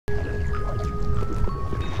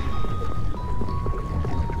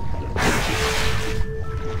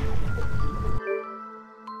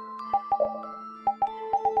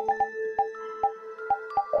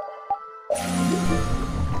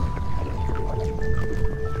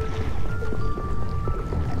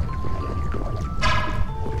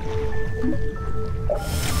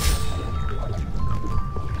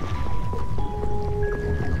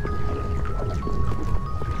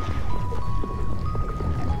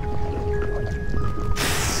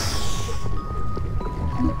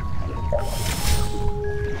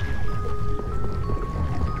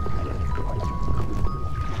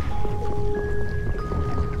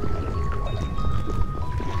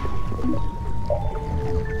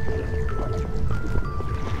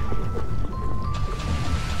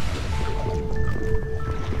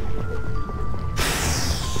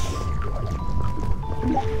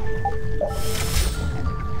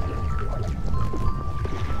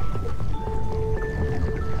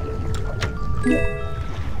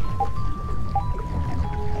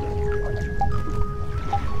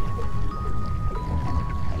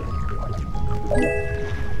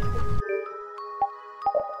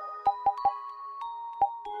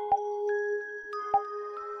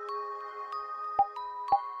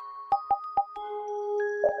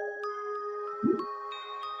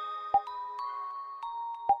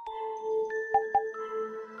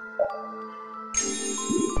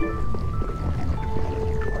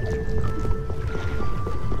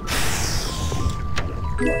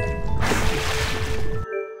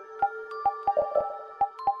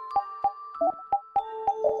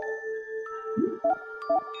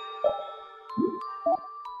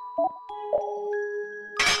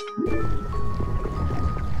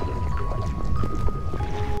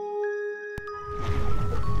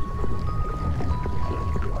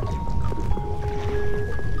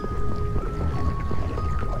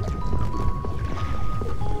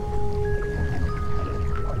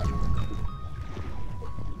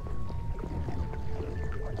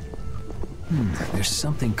There's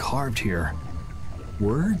something carved here.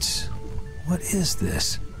 Words? What is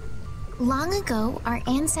this? Long ago, our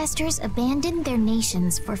ancestors abandoned their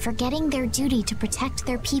nations for forgetting their duty to protect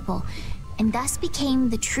their people, and thus became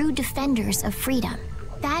the true defenders of freedom.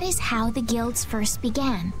 That is how the guilds first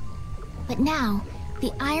began. But now,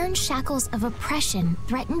 the iron shackles of oppression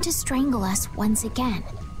threaten to strangle us once again.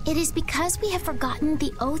 It is because we have forgotten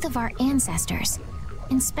the oath of our ancestors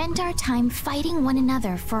and spent our time fighting one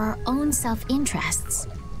another for our own self-interests.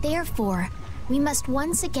 Therefore, we must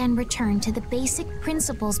once again return to the basic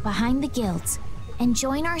principles behind the guilds and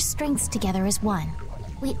join our strengths together as one.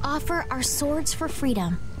 We offer our swords for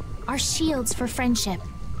freedom, our shields for friendship,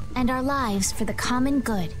 and our lives for the common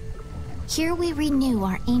good. Here we renew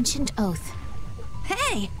our ancient oath.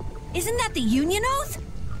 Hey! Isn't that the Union Oath?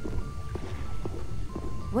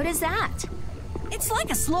 What is that? It's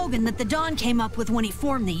like a slogan that the Don came up with when he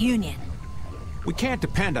formed the Union. We can't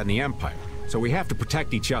depend on the Empire, so we have to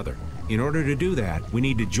protect each other. In order to do that, we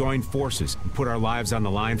need to join forces and put our lives on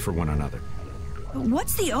the line for one another. But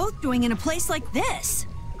what's the Oath doing in a place like this?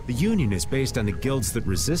 The Union is based on the guilds that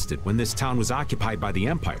resisted when this town was occupied by the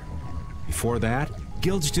Empire. Before that,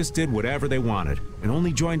 guilds just did whatever they wanted and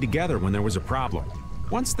only joined together when there was a problem.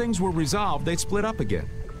 Once things were resolved, they'd split up again.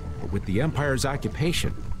 But with the Empire's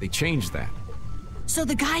occupation, they changed that. So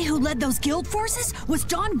the guy who led those guild forces was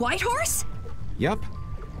Don Whitehorse? Yep.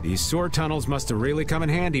 These sword tunnels must have really come in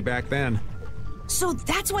handy back then. So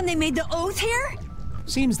that's when they made the Oath here?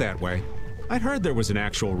 Seems that way. I'd heard there was an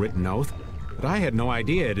actual written oath, but I had no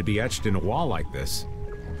idea it'd be etched in a wall like this.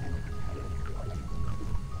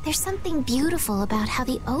 There's something beautiful about how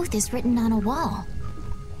the oath is written on a wall.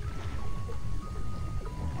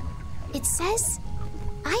 It says,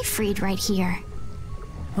 "I freed" right here.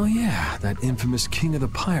 Oh yeah, that infamous king of the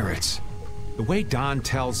pirates. The way Don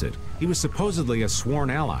tells it, he was supposedly a sworn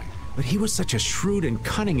ally, but he was such a shrewd and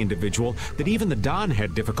cunning individual that even the Don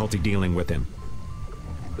had difficulty dealing with him.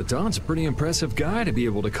 The Don's a pretty impressive guy to be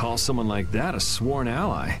able to call someone like that a sworn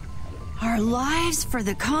ally. Our lives for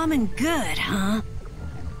the common good, huh?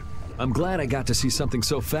 I'm glad I got to see something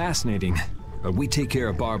so fascinating. But we take care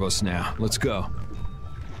of Barbos now. Let's go.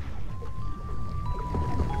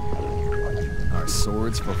 Our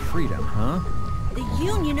swords for freedom, huh? The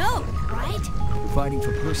Union Oath, right? Fighting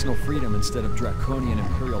for personal freedom instead of draconian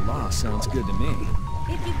imperial law sounds good to me.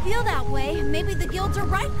 If you feel that way, maybe the guilds are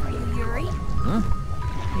right for you, Yuri. Huh?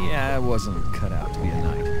 Yeah, I wasn't cut out to be a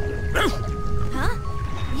knight. Huh?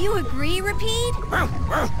 You agree, Repeat?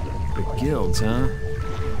 The guilds, huh?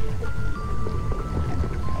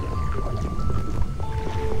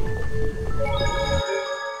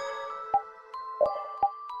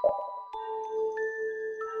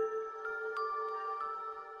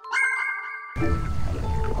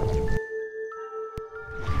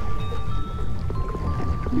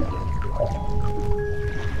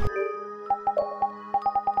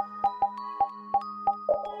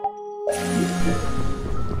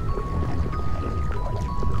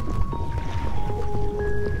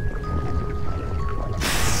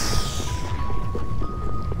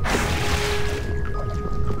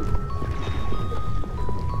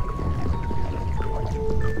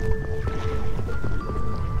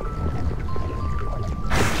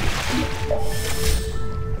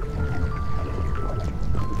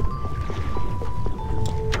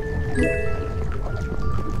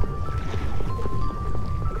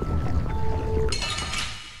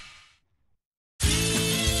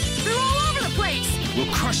 We'll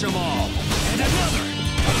crush them all! And another!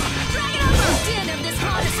 Drag it over! Den of this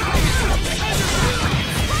modest land!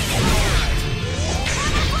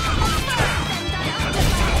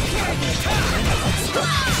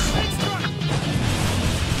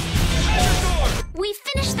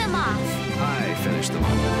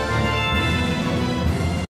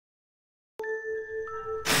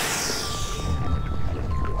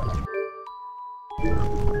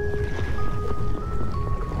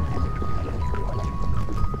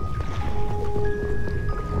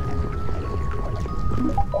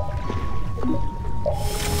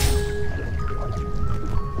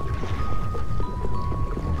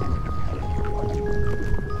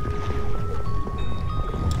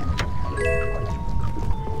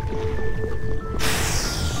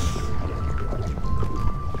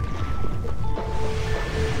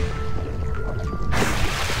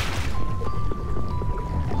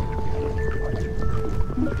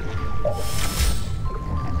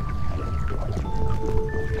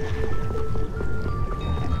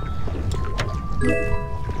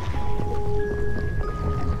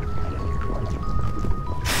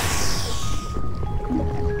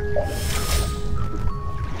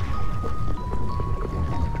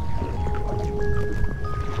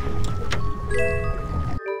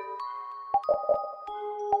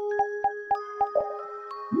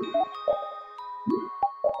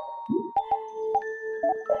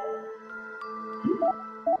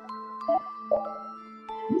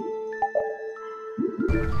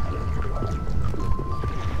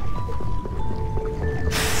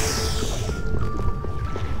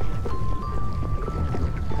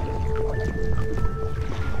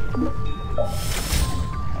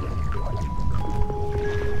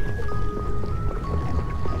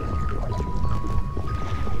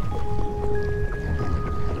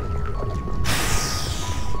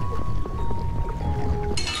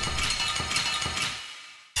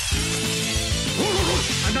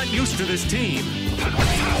 Used to this team. Dragon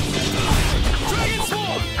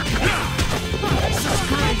Swarm! Power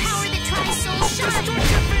that tries soul shot!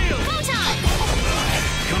 Destruction Field! Photon!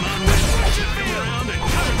 Come on, Wind! Destruction Field! Around and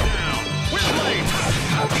cut him down! Wind Blade!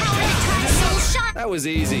 Power that tries soul shot! That was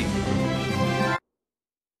easy.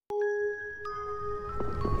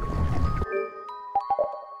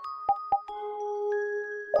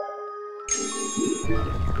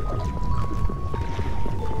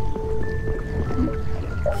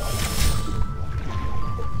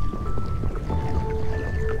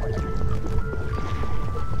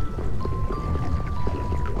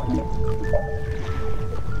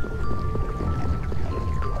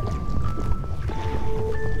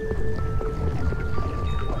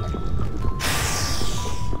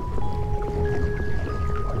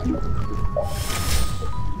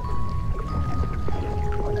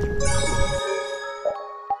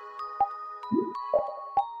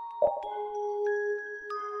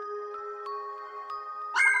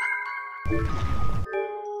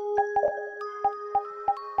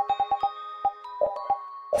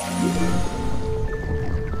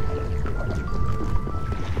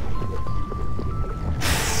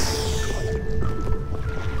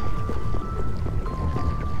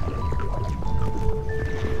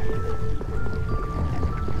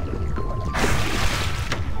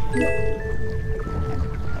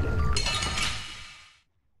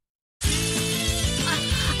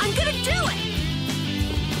 I'm gonna do it!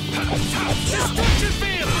 Destruction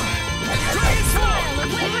Field! Dragon Swarm!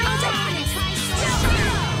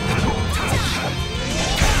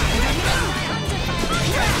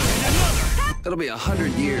 It'll be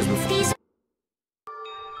 100 years before... These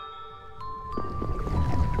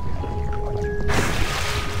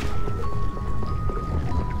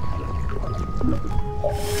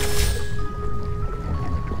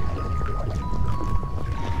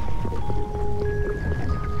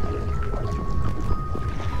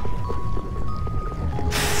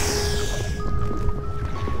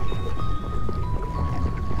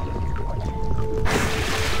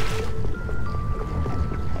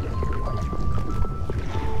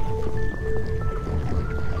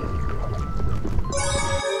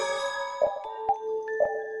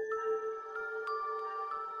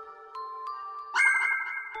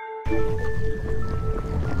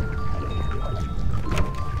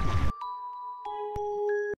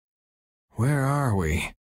Where are we?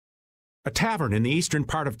 A tavern in the eastern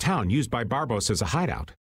part of town used by Barbos as a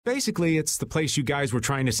hideout. Basically, it's the place you guys were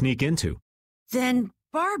trying to sneak into. Then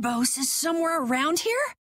Barbos is somewhere around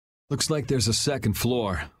here? Looks like there's a second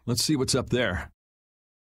floor. Let's see what's up there.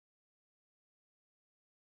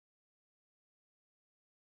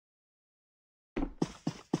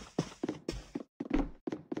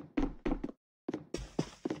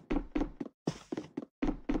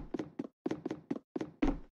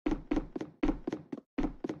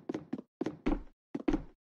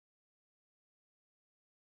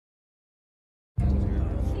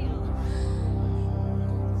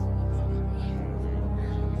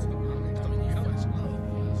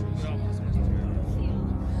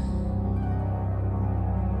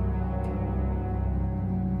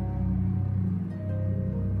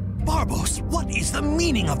 Barbos, what is the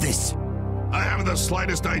meaning of this? I haven't the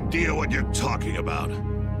slightest idea what you're talking about.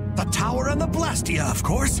 The tower and the Blastia, of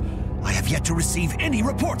course. I have yet to receive any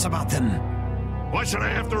reports about them. Why should I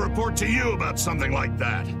have to report to you about something like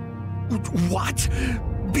that? What?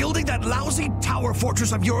 Building that lousy tower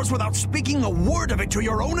fortress of yours without speaking a word of it to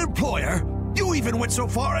your own employer? You even went so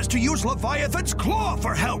far as to use Leviathan's Claw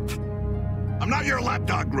for help! I'm not your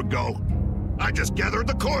lapdog, Rigaud. I just gathered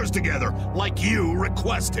the cores together, like you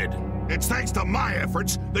requested. It's thanks to my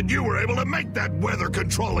efforts that you were able to make that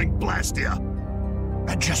weather-controlling Blastia.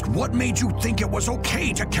 And just what made you think it was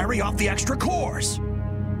okay to carry off the extra cores?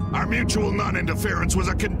 Our mutual non-interference was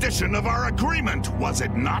a condition of our agreement, was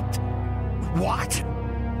it not? What?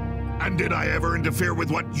 And did I ever interfere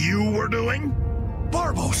with what you were doing?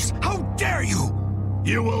 Barbos, how dare you!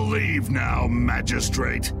 You will leave now,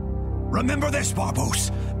 Magistrate. Remember this,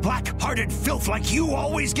 Barbos. Black-hearted filth like you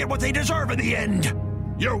always get what they deserve in the end.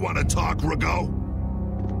 You want to talk, Rigaud?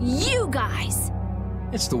 You guys!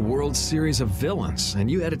 It's the World Series of Villains,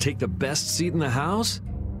 and you had to take the best seat in the house?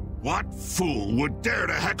 What fool would dare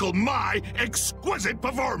to heckle my exquisite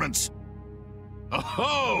performance?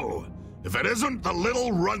 Oh, if it isn't the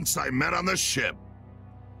little runts I met on the ship.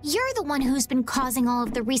 You're the one who's been causing all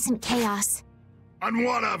of the recent chaos. And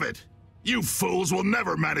what of it? You fools will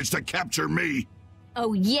never manage to capture me.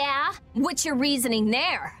 Oh yeah? What's your reasoning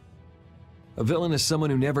there? A villain is someone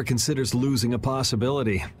who never considers losing a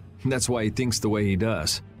possibility. That's why he thinks the way he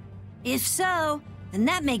does. If so, then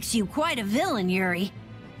that makes you quite a villain, Yuri.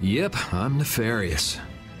 Yep, I'm nefarious.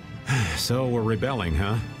 So we're rebelling,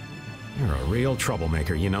 huh? You're a real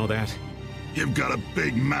troublemaker, you know that? You've got a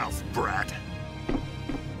big mouth, brat.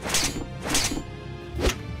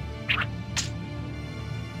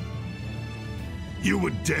 You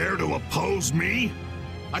would dare to oppose me?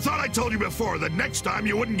 I thought I told you before that next time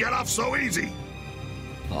you wouldn't get off so easy.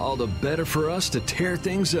 All the better for us to tear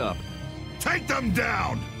things up. Take them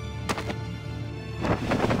down!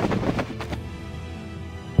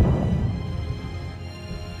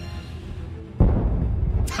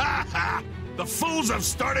 Ha ha! The fools have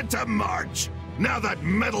started to march! Now that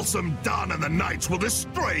meddlesome Dawn and the Knights will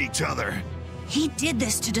destroy each other! He did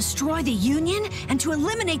this to destroy the Union and to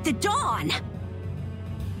eliminate the Dawn!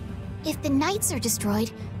 If the Knights are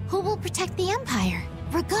destroyed, who will protect the Empire?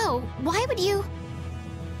 Rigaud, why would you...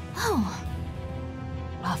 Oh.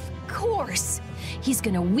 Of course! He's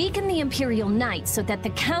gonna weaken the Imperial Knights so that the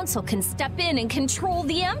Council can step in and control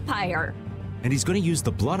the Empire! And he's going to use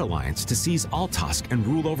the Blood Alliance to seize Altosk and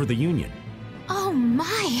rule over the Union. Oh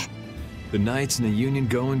my! The Knights and the Union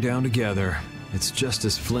going down together. It's just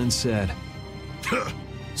as Flynn said.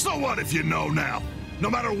 So what if you know now? No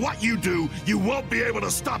matter what you do, you won't be able to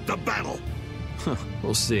stop the battle.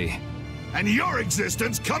 We'll see. And your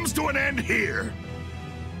existence comes to an end here.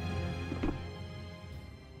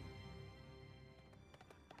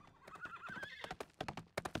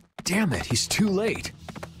 Damn it, he's too late.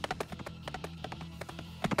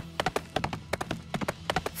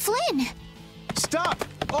 Flynn! Stop!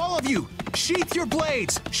 All of you! Sheath your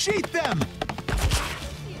blades! Sheath them!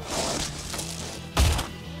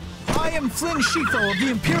 I am Flynn Shifo of the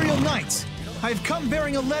Imperial Knights. I have come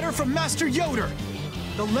bearing a letter from Master Yoder.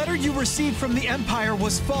 The letter you received from the Empire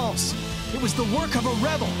was false. It was the work of a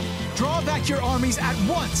rebel. Draw back your armies at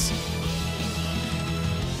once.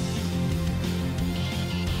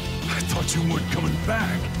 I thought you weren't coming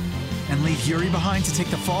back. And leave Yuri behind to take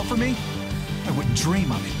the fall for me? I wouldn't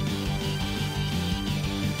dream of it.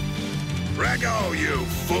 Rigaud, you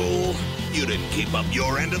fool! You didn't keep up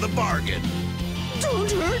your end of the bargain.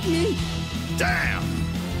 Don't hurt me! Damn!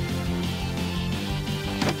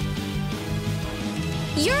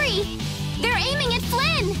 Yuri! They're aiming at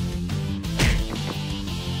Flynn!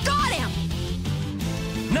 Got him!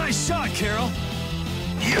 Nice shot, Carol!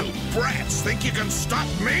 You brats think you can stop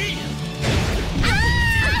me?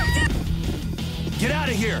 Ah! Get out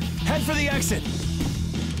of here! Head for the exit!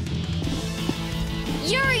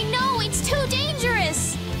 Yuri, no! It's too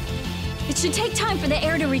dangerous! It should take time for the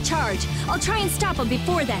air to recharge. I'll try and stop him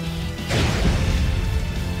before then.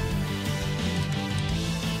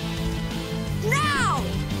 Now!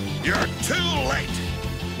 You're too late!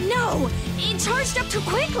 No! It charged up too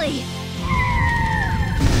quickly!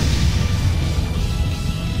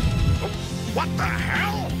 What the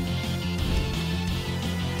hell?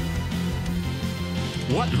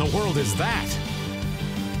 What in the world is that?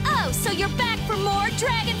 Oh, so you're back for more,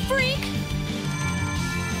 Dragon Freak?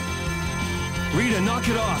 Rita, knock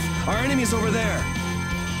it off! Our enemy's over there!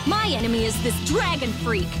 My enemy is this Dragon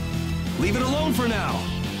Freak. Leave it alone for now!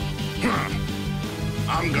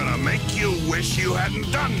 I'm gonna make you wish you hadn't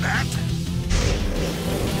done that.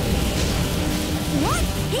 What?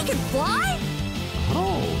 He can fly?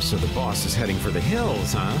 Oh, so the boss is heading for the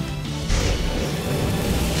hills, huh?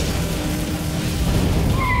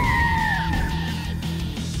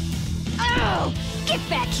 Oh! Get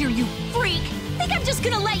back here, you freak! Think I'm just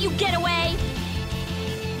gonna let you get away?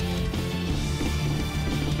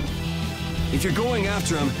 If you're going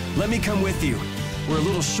after him, let me come with you. We're a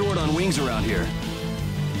little short on wings around here.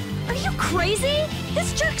 Are you crazy?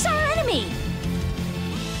 This jerk's our enemy!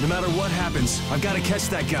 No matter what happens, I've got to catch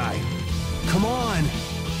that guy. Come on!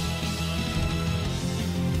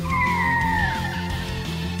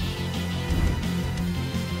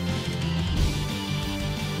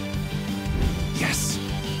 Yes!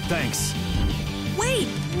 Thanks. Wait,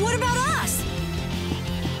 what about us?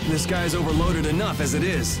 This guy's overloaded enough as it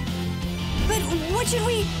is. But what should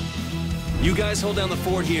we... You guys hold down the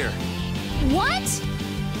fort here. What?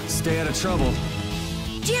 Stay out of trouble.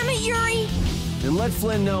 Damn it, Yuri! And let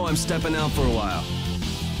Flynn know I'm stepping out for a while.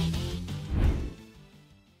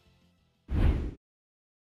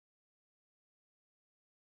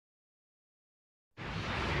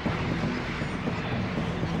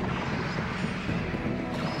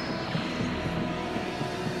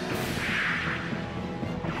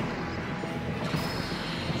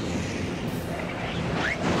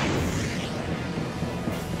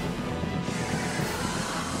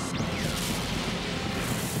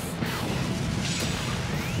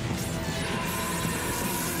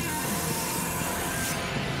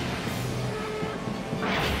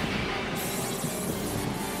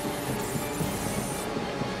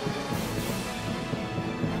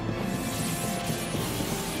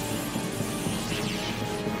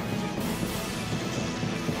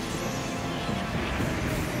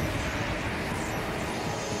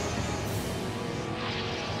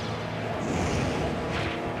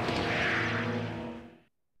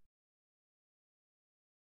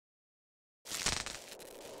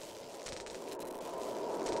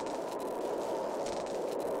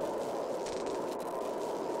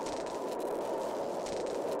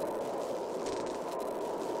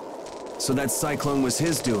 So that cyclone was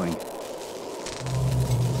his doing.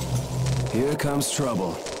 Here comes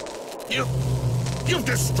trouble. You've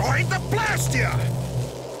destroyed the Blastia!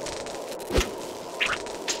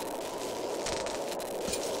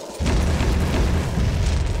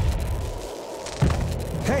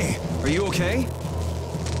 Hey, are you okay?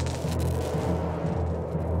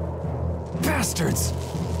 Bastards!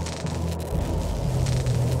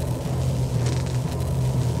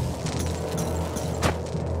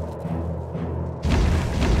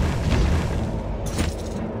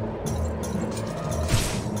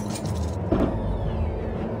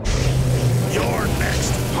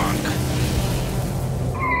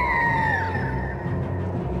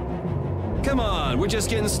 Come on, we're just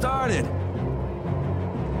getting started.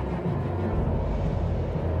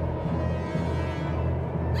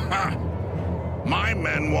 Ha! My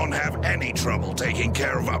men won't have any trouble taking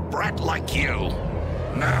care of a brat like you.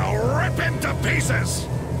 Now rip him to pieces!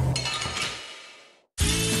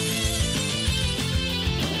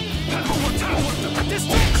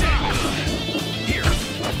 Here!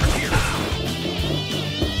 Here!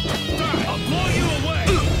 I'll blow you away!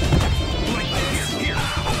 Like this! Here!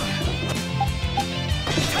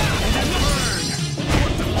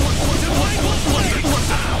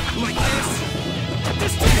 Like this!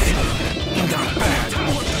 Not bad!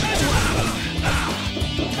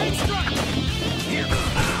 Here!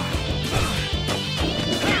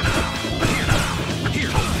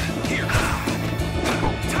 Here! Here!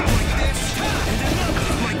 Like this!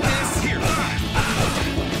 Like this! Here!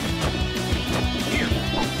 Here!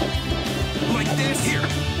 Like this! Here!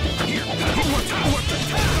 Here!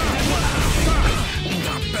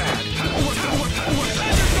 Not bad!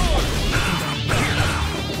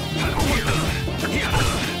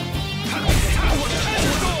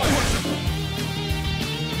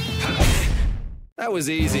 That was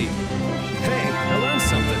easy. Hey, I learned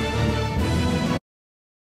something.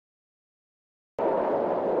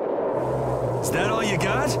 Is that all you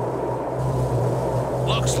got?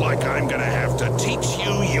 Looks like I'm gonna have to teach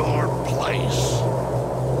you your place.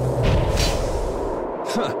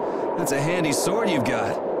 Huh, that's a handy sword you've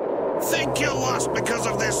got. Think you lost because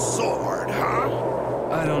of this sword, huh?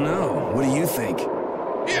 I don't know. What do you think?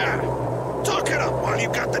 Yeah, talk it up while you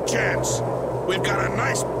got the chance. We've got a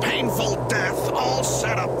nice, painful death all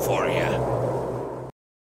set up for you.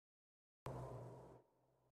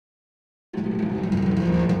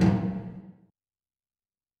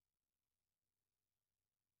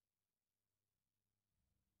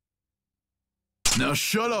 Now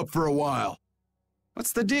shut up for a while.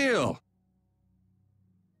 What's the deal?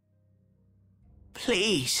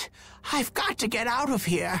 Please, I've got to get out of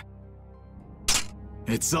here.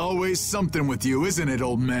 It's always something with you, isn't it,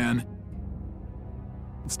 old man?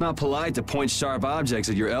 It's not polite to point sharp objects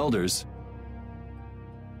at your elders.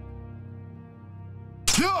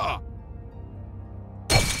 Yeah!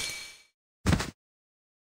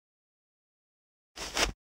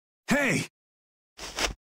 Hey!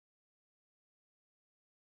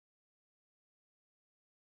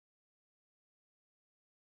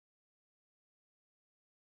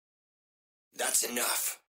 That's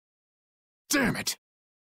enough. Damn it!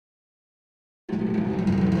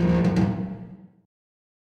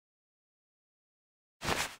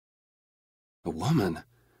 A woman?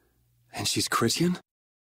 And she's Christian?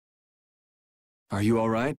 Are you all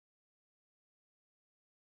right?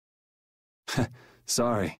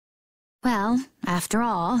 Sorry. Well, after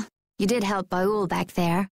all, you did help Baul back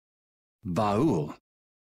there. Baul?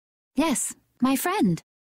 Yes, my friend.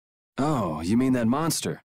 Oh, you mean that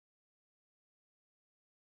monster?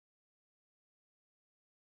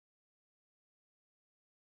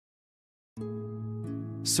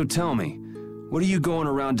 So tell me, what are you going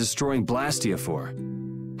around destroying Blastia for?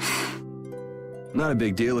 Not a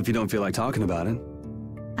big deal if you don't feel like talking about it.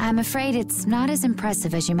 I'm afraid it's not as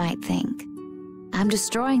impressive as you might think. I'm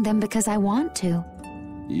destroying them because I want to.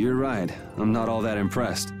 You're right, I'm not all that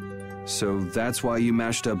impressed. So that's why you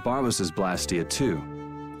mashed up Barbos's Blastia too?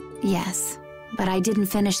 Yes, but I didn't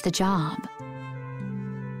finish the job.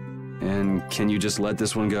 And can you just let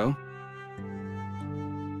this one go?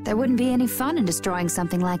 There wouldn't be any fun in destroying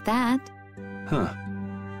something like that. Huh.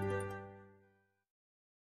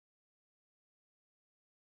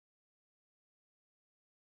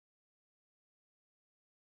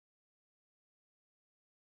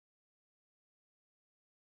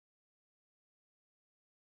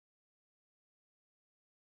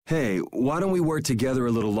 Hey, why don't we work together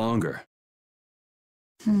a little longer?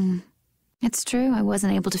 It's true, I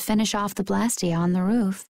wasn't able to finish off the Blastia on the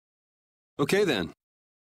roof. Okay then.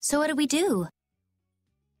 So what do we do?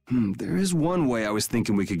 There is one way I was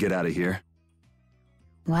thinking we could get out of here.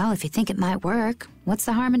 Well, if you think it might work, what's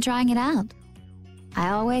the harm in trying it out? I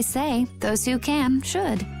always say, those who can,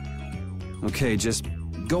 should. Okay, just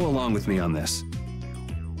go along with me on this.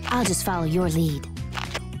 I'll just follow your lead.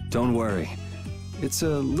 Don't worry. It's a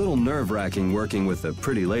little nerve-wracking working with a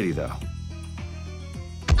pretty lady, though.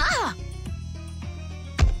 Ah!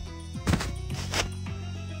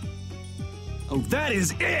 Oh, that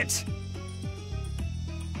is it!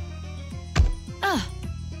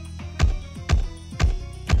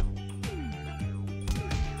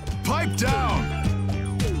 Pipe down!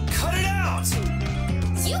 Cut it out!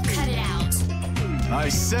 You cut it out. I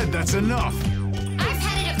said that's enough! I've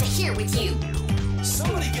had it up to here with you.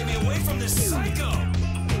 Somebody get me away from this psycho!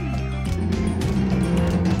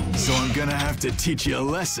 So I'm gonna have to teach you a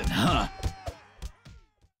lesson, huh?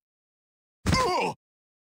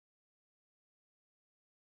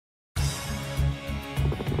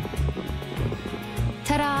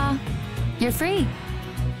 Ta-da! You're free.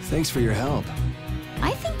 Thanks for your help.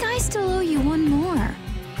 I think I still owe you one more.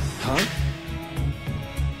 Huh?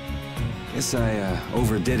 Guess I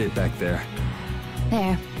overdid it back there.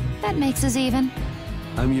 There. That makes us even.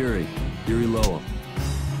 I'm Yuri Lowell.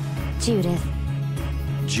 Judith.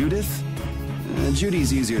 Judith?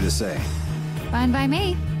 Judy's easier to say. Fine by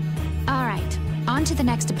me. All right, on to the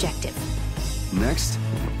next objective. Next?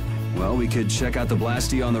 Well, we could check out the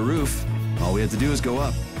Blastia on the roof. All we have to do is go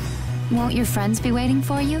up. Won't your friends be waiting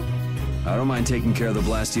for you? I don't mind taking care of the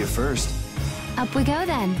Blastia first. Up we go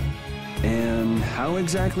then. And how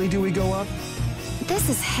exactly do we go up? This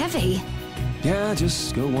is heavy. Yeah,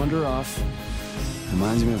 just go wander off.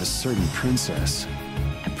 Reminds me of a certain princess.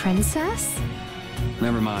 A princess?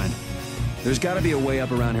 Never mind. There's gotta be a way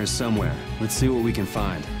up around here somewhere. Let's see what we can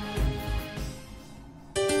find.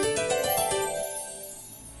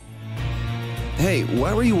 Hey,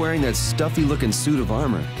 why were you wearing that stuffy-looking suit of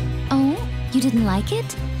armor? Oh, you didn't like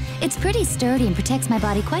it? It's pretty sturdy and protects my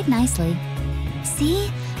body quite nicely.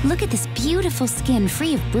 See? Look at this beautiful skin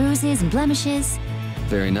free of bruises and blemishes.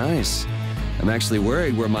 Very nice. I'm actually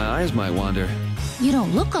worried where my eyes might wander. You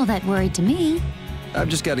don't look all that worried to me. I've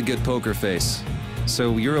just got a good poker face.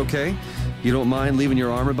 So you're okay? You don't mind leaving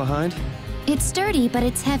your armor behind? It's sturdy, but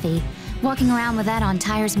it's heavy. Walking around with that on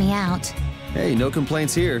tires me out. Hey, no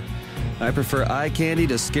complaints here. I prefer eye candy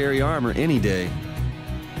to scary armor any day.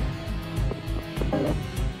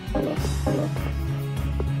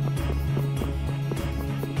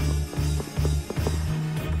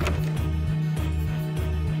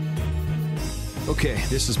 Okay,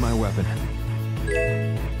 this is my weapon.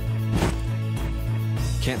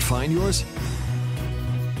 Can't find yours?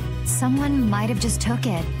 Someone might have just took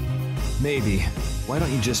it. Maybe. Why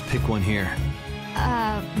don't you just pick one here?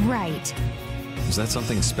 Right. Was that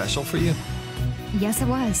something special for you? Yes, it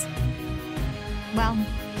was. Well,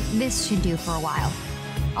 this should do for a while.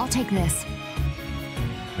 I'll take this.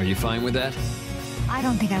 Are you fine with that? I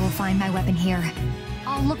don't think I will find my weapon here.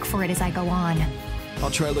 I'll look for it as I go on. I'll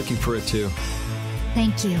try looking for it too.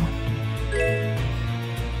 Thank you.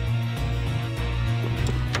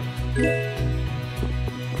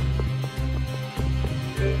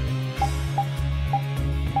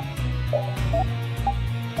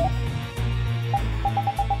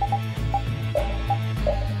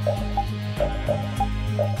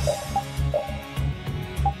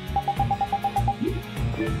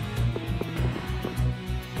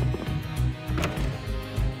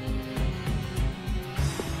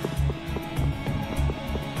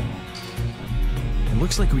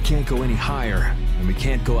 Looks like we can't go any higher, and we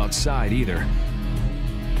can't go outside either.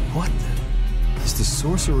 What the? Is the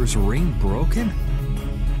sorcerer's ring broken?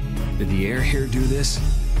 Did the air here do this?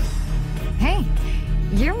 Hey,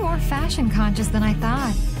 you're more fashion conscious than I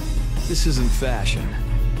thought. This isn't fashion.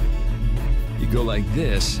 You go like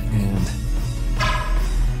this, and...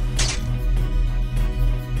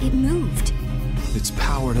 It moved. It's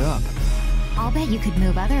powered up. I'll bet you could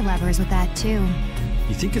move other levers with that too.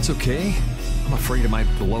 You think it's okay? I'm afraid it might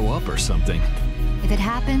blow up or something. If it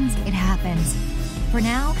happens, it happens. For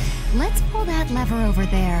now, let's pull that lever over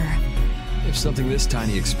there. If something this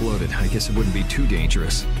tiny exploded, I guess it wouldn't be too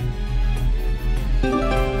dangerous.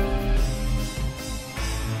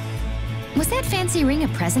 Was that fancy ring a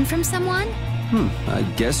present from someone? I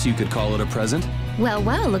guess you could call it a present. Well,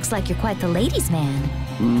 looks like you're quite the ladies' man.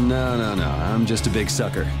 No, I'm just a big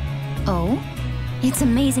sucker. Oh? It's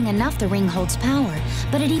amazing enough the ring holds power,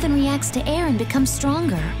 but it even reacts to air and becomes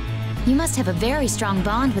stronger. You must have a very strong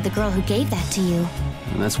bond with the girl who gave that to you.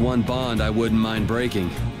 And that's one bond I wouldn't mind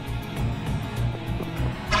breaking.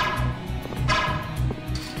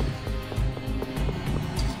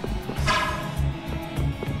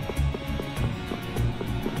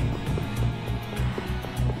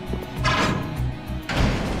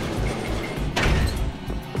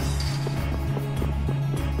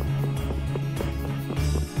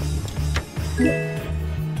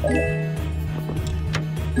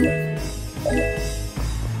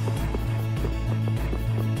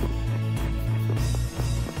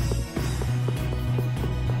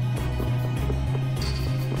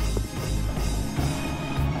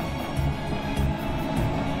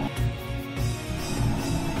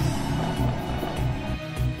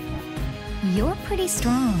 You're pretty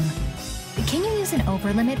strong. Can you use an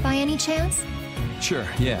overlimit by any chance? Sure,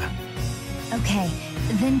 yeah. Okay,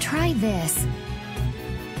 then try this.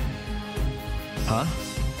 Huh?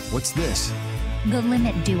 What's this? The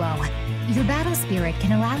Limit Duo. Your battle spirit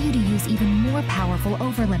can allow you to use even more powerful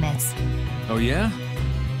overlimits. Oh yeah?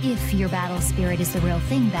 If your battle spirit is the real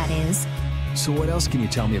thing, that is. So what else can you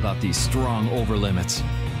tell me about these strong overlimits?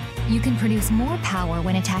 You can produce more power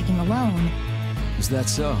when attacking alone. Is that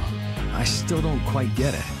so? I still don't quite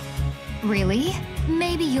get it. Really?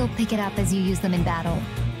 Maybe you'll pick it up as you use them in battle.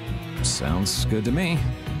 Sounds good to me.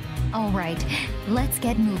 All right, let's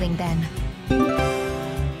get moving then.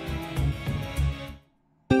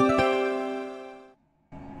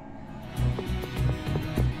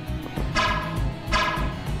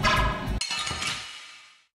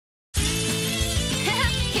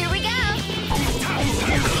 Here we go!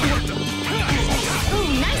 Ooh,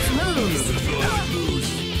 nice moves!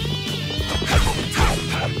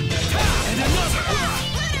 And another!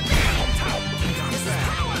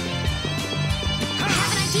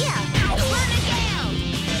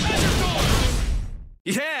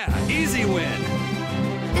 Yeah, easy win.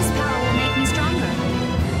 This power will make me stronger.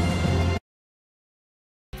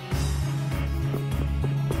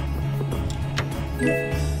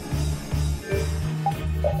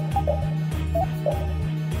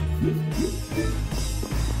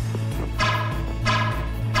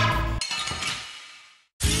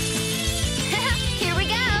 Here we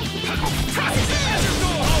go!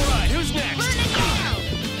 All right, who's next?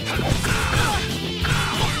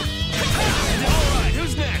 All right,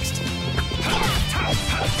 who's next?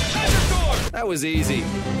 That was easy.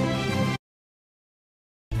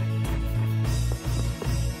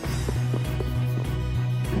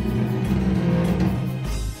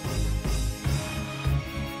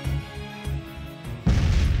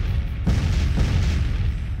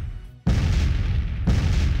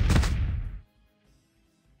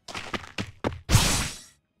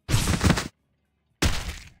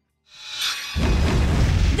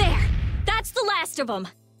 There! That's the last of them!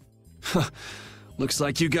 Looks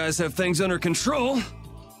like you guys have things under control.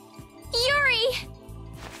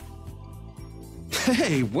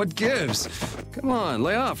 Hey, what gives? Come on,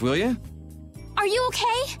 lay off, will you? Are you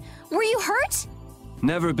okay? Were you hurt?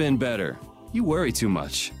 Never been better. You worry too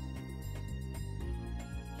much.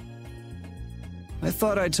 I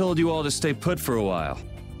thought I told you all to stay put for a while.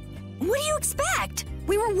 What do you expect?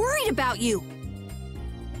 We were worried about you.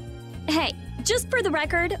 Hey, just for the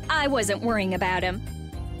record, I wasn't worrying about him.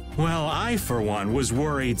 Well, I, for one, was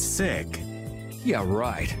worried sick. Yeah,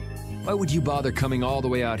 right. Why would you bother coming all the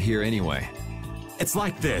way out here anyway? It's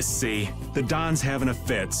like this, see? The Don's having a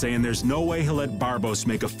fit, saying there's no way he'll let Barbos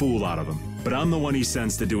make a fool out of him. But I'm the one he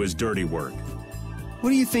sends to do his dirty work.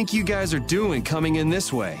 What do you think you guys are doing coming in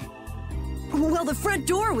this way? Well, the front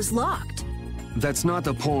door was locked. That's not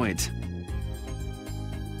the point.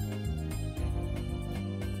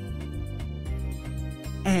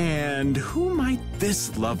 And who might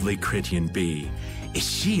this lovely Critian be? Is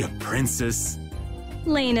she a princess?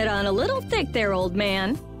 Laying it on a little thick there, old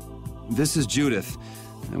man. This is Judith,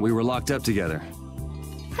 and we were locked up together.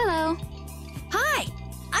 Hello. Hi,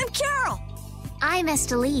 I'm Carol. I'm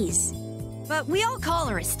Estelise. But we all call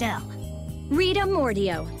her Estelle. Rita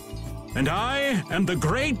Mordio. And I am the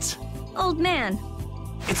great... Old man.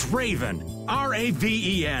 It's Raven.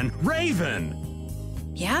 R-A-V-E-N. Raven!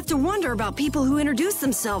 You have to wonder about people who introduce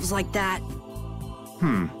themselves like that.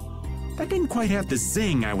 That didn't quite have the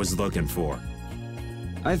zing I was looking for.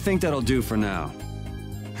 I think that'll do for now.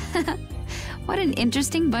 What an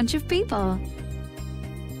interesting bunch of people.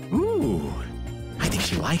 Ooh, I think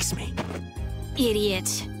she likes me.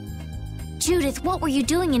 Idiot. Judith, what were you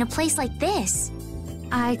doing in a place like this?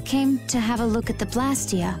 I came to have a look at the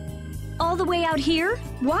Blastia. All the way out here?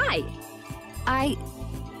 Why?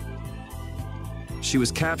 She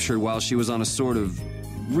was captured while she was on a sort of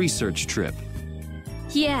research trip.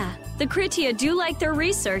 Yeah, the Critia do like their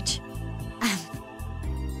research.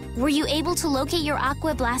 Were you able to locate your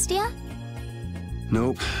Aqua Blastia?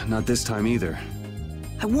 Nope, not this time either.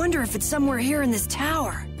 I wonder if it's somewhere here in this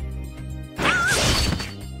tower.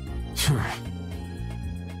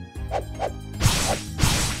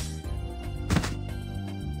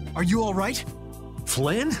 Are you all right?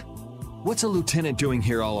 Flynn? What's a lieutenant doing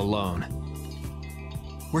here all alone?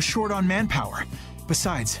 We're short on manpower.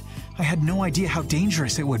 Besides, I had no idea how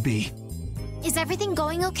dangerous it would be. Is everything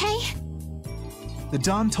going okay? The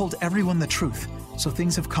Don told everyone the truth, so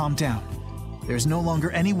things have calmed down. There's no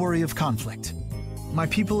longer any worry of conflict. My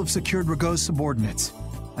people have secured Rigaud's subordinates,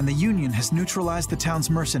 and the Union has neutralized the town's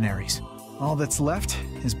mercenaries. All that's left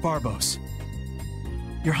is Barbos.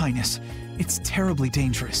 Your Highness, it's terribly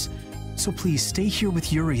dangerous, so please stay here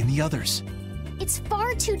with Yuri and the others. It's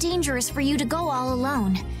far too dangerous for you to go all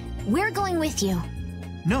alone. We're going with you.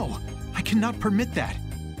 No, I cannot permit that.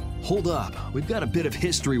 Hold up, we've got a bit of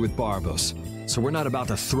history with Barbos, so we're not about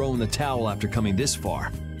to throw in the towel after coming this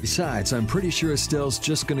far. Besides, I'm pretty sure Estelle's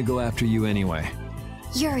just gonna go after you anyway.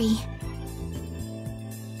 Yuri.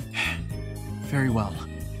 Very well.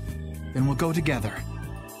 Then we'll go together.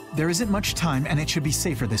 There isn't much time, and it should be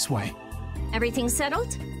safer this way. Everything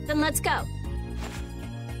settled? Then let's go.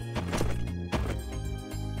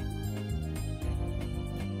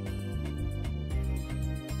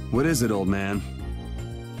 What is it, old man?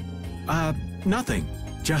 Nothing.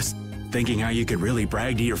 Just thinking how you could really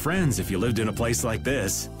brag to your friends if you lived in a place like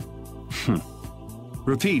this.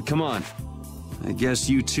 Repeat, come on. I guess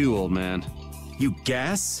you too, old man. You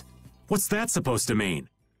guess? What's that supposed to mean?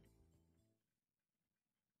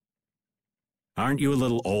 Aren't you a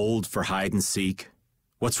little old for hide and seek?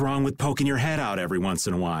 What's wrong with poking your head out every once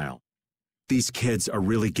in a while? These kids are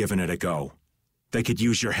really giving it a go. They could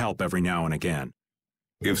use your help every now and again.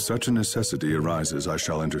 If such a necessity arises, I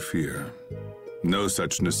shall interfere. No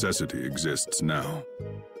such necessity exists now.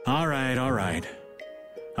 All right, all right.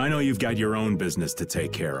 I know you've got your own business to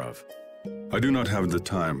take care of. I do not have the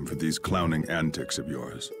time for these clowning antics of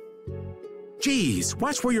yours. Geez,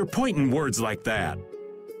 watch where you're pointing words like that.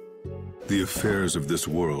 The affairs of this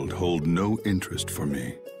world hold no interest for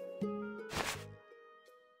me.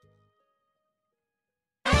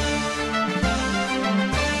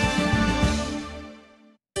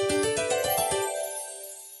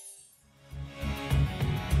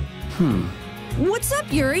 What's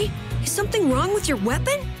up, Yuri? Is something wrong with your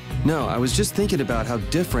weapon? No, I was just thinking about how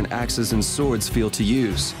different axes and swords feel to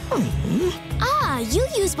use. Ah, you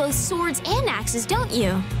use both swords and axes, don't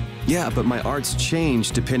you? Yeah, but my arts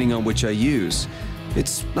change depending on which I use.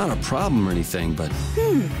 It's not a problem or anything, but...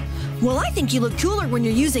 Well, I think you look cooler when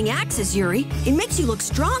you're using axes, Yuri. It makes you look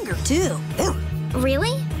stronger, too.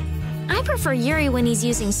 Really? I prefer Yuri when he's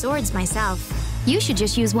using swords myself. You should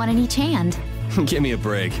just use one in each hand. Give me a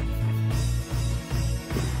break.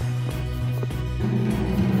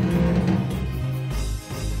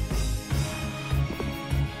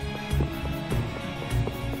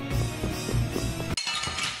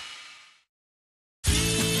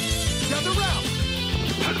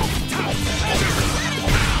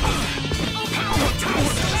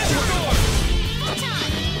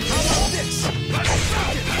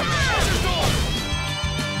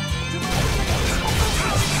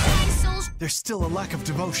 there's still a lack of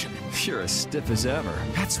devotion. You're as stiff as ever.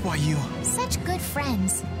 That's why you... Such good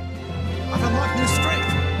friends. I've unlocked new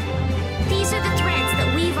strength. These are the threads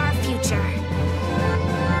that weave our future.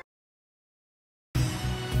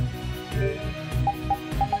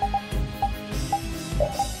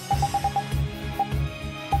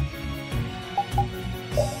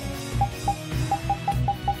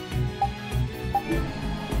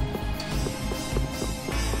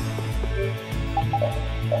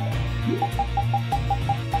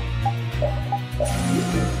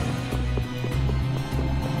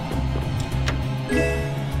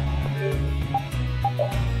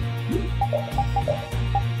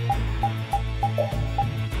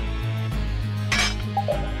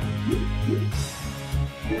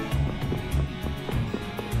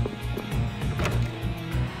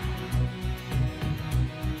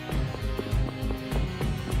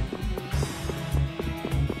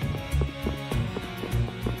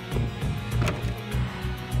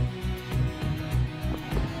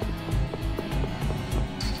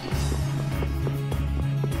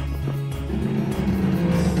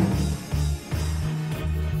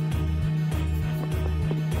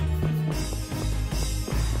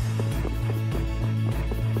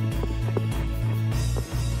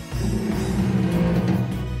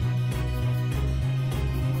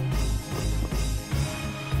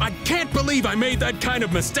 Can't believe I made that kind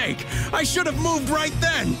of mistake. I should have moved right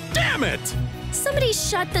then. Damn it! Somebody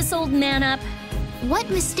shut this old man up. What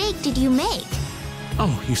mistake did you make?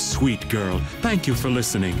 Oh, you sweet girl. Thank you for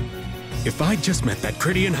listening. If I'd just met that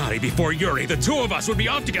Critty and Hottie before Yuri, the two of us would be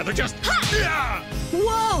off together just... Ha!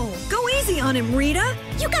 Whoa! Go easy on him, Rita!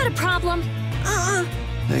 You got a problem?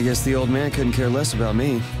 I guess the old man couldn't care less about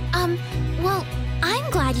me. Well, I'm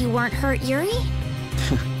glad you weren't hurt, Yuri.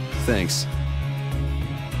 Thanks.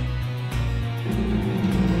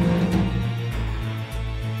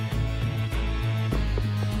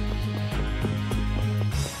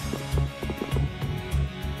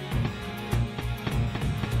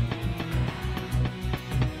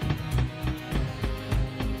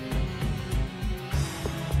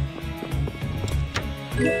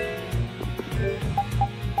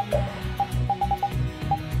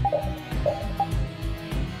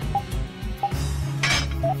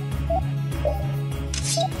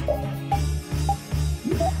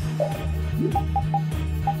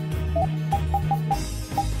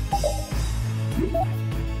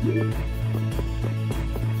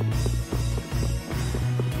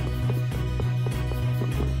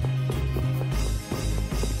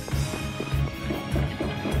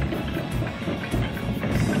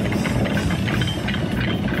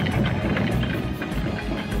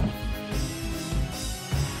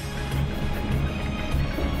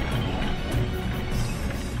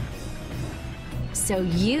 So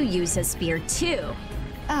you use a spear too?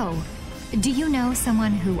 Oh, do you know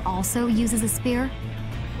someone who also uses a spear?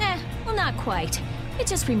 Well, not quite. It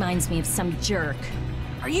just reminds me of some jerk.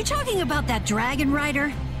 Are you talking about that dragon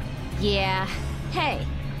rider? Yeah. Hey,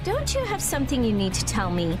 don't you have something you need to tell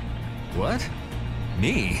me? What?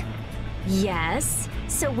 Me? Yes.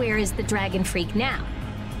 So where is the dragon freak now?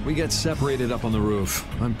 We got separated up on the roof.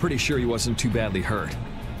 I'm pretty sure he wasn't too badly hurt.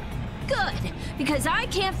 Good, because I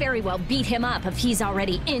can't very well beat him up if he's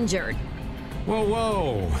already injured. Whoa,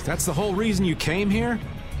 whoa. That's the whole reason you came here?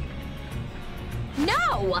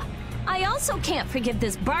 No! I also can't forgive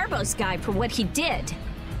this Barbos guy for what he did.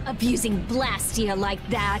 Abusing Blastia like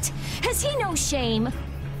that. Has he no shame?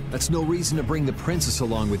 That's no reason to bring the princess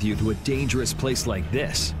along with you to a dangerous place like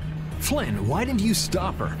this. Flynn, why didn't you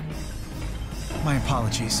stop her? My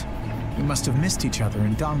apologies. We must have missed each other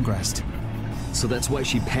in Domgrest. So that's why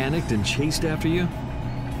she panicked and chased after you?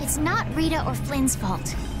 It's not Rita or Flynn's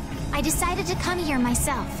fault. I decided to come here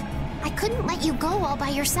myself. I couldn't let you go all by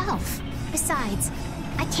yourself. Besides,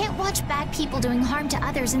 I can't watch bad people doing harm to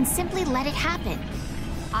others and simply let it happen.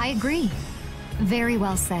 I agree. Very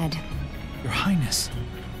well said. Your Highness.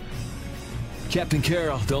 Captain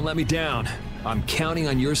Carroll, don't let me down. I'm counting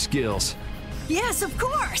on your skills. Yes, of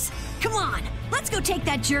course! Come on, let's go take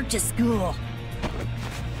that jerk to school.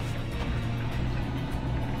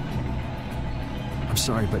 I'm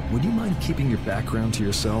sorry, but would you mind keeping your background to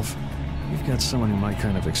yourself? You've got someone who might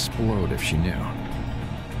kind of explode if she knew.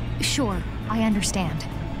 Sure, I understand.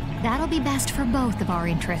 That'll be best for both of our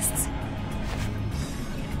interests.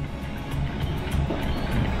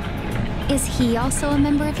 Is he also a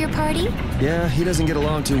member of your party? Yeah, he doesn't get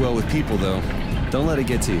along too well with people, though. Don't let it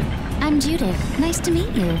get to you. I'm Judith. Nice to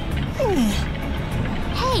meet you.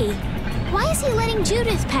 Hey, why is he letting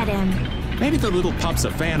Judith pet him? Maybe the little pup's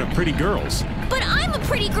a fan of pretty girls. But I'm a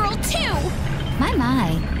pretty girl too!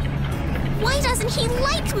 My. Why doesn't he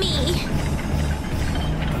like me?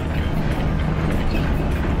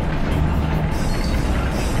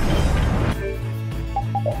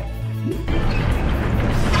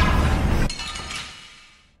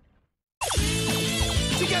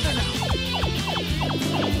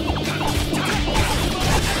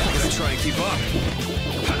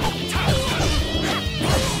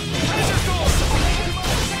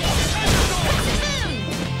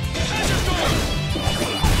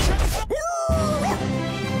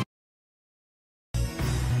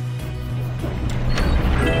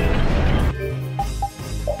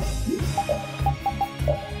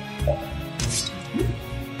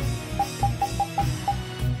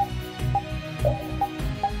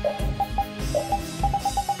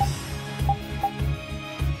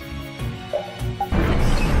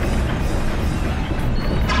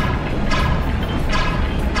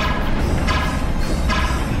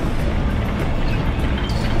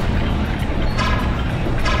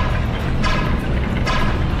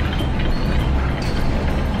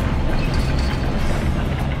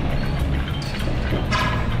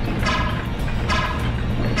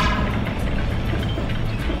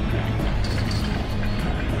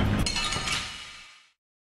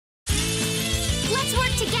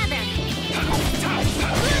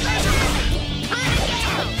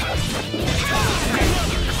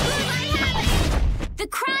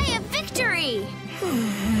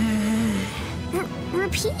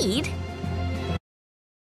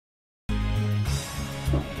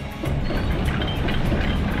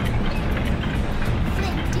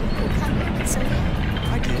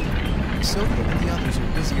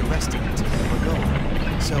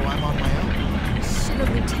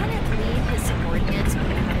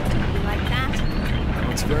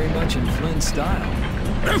 very much in Flynn's style.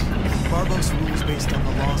 Barbos rules based on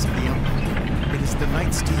the laws of the Empire. It is the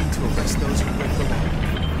Knight's duty to arrest those who break the law.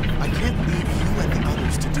 I can't leave you and the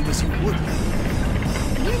others to do as you would.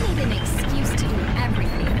 You need an excuse to do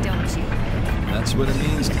everything, don't you? That's what it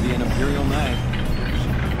means to be an Imperial Knight.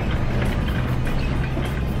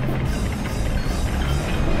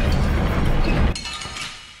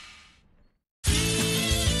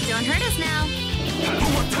 Don't hurt us now.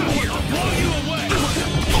 Blow you away!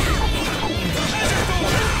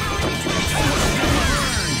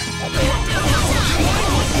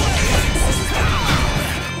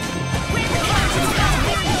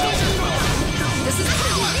 This is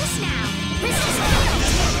this now.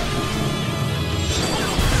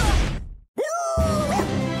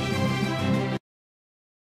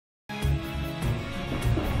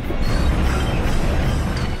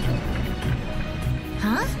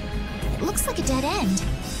 Huh? It looks like a dead end.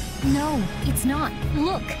 No, it's not.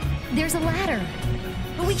 Look, there's a ladder.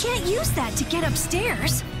 But we can't use that to get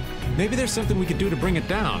upstairs. Maybe there's something we could do to bring it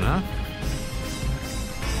down, huh?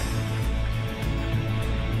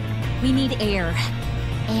 We need air.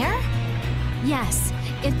 Air? Yes,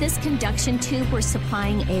 if this conduction tube were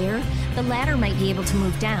supplying air, the ladder might be able to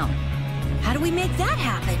move down. How do we make that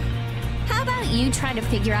happen? How about you try to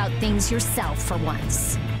figure out things yourself for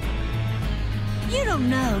once? You don't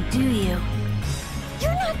know, do you?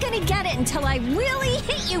 You're not gonna get it until I really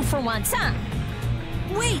hit you for once, huh?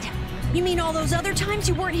 Wait, you mean all those other times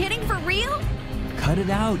you weren't hitting for real? Cut it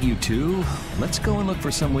out, you two. Let's go and look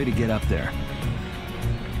for some way to get up there.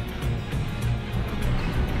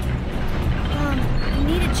 You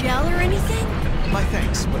need a gel or anything? My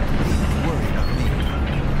thanks, but you needn't worry about me.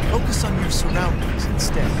 Focus on your surroundings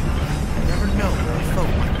instead. You never know where a foe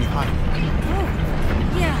might be hiding. Oh,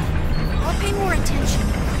 yeah. I'll pay more attention.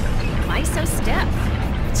 Why so stiff?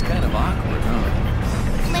 It's kind of awkward, huh?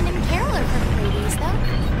 Flynn and Carol are perfect ladies, though.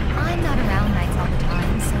 I'm not around nights all the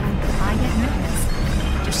time, so I get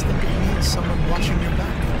nervous. Just think of me as someone watching your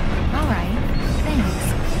back. All right,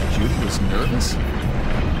 thanks. Judy was nervous?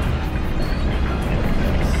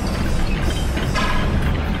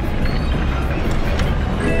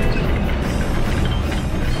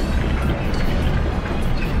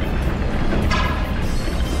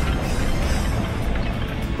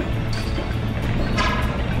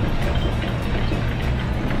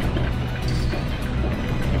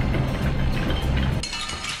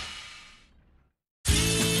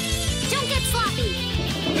 Don't get sloppy!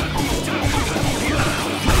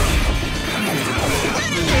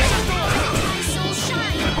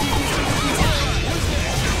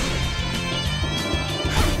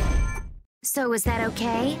 So is that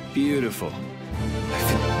okay? Beautiful.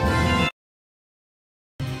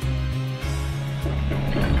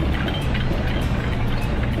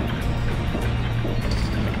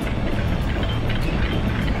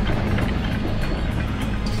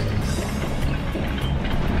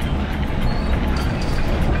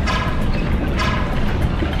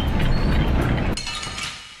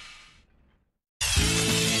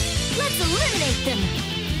 Let's eliminate them!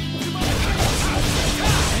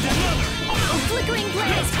 A flickering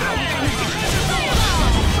blaze! Fireball!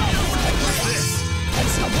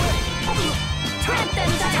 Grant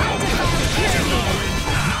them the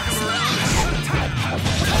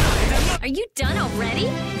Are you done already?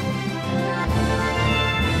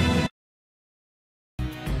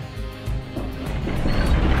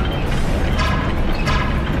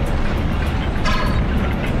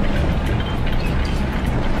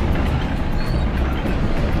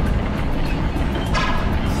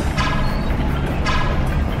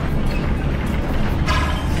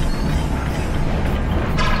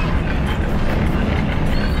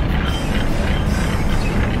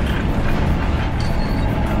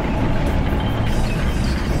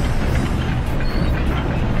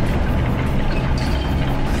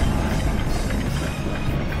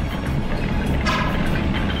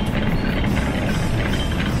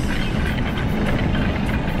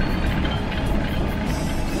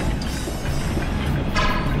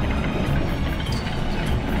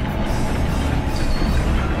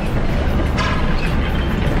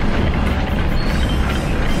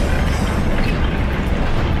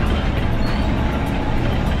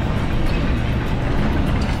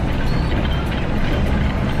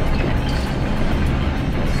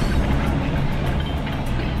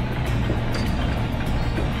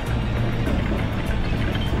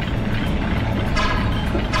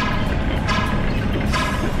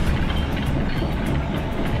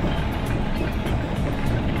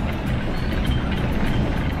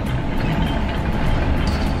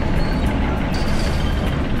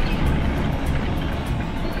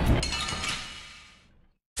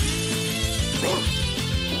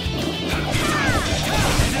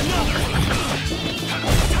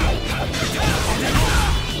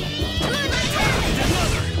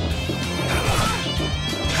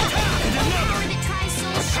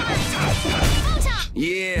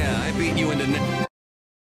 Yeah, I beat you into...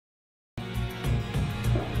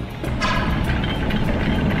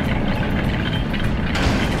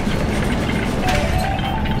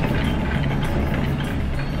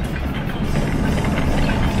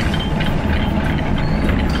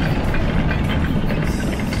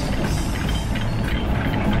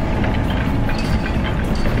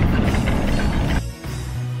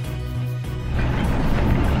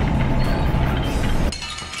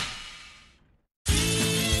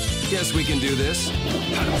 Guess we can do this.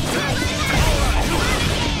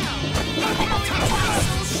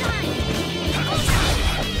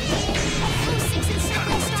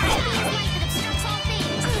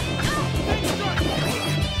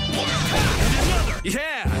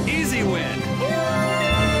 Yeah, easy win.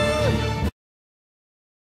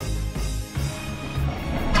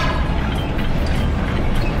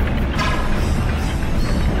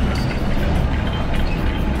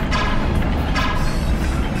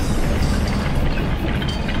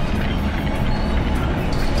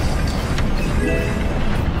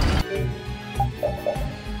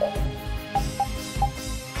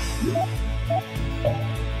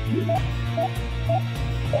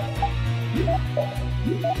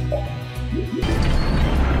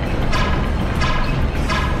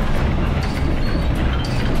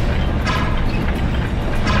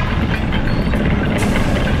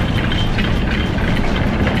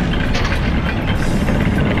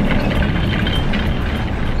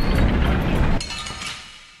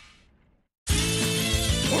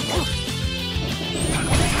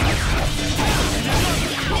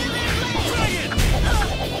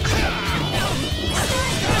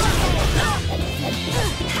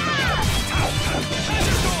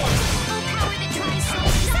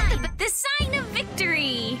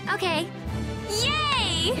 Okay.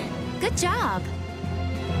 Yay! Good job.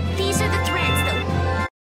 These are the threads that...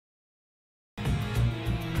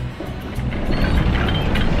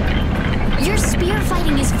 Your spear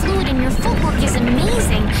fighting is fluid and your footwork is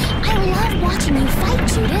amazing. I love watching you fight,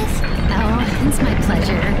 Judith. Oh, it's my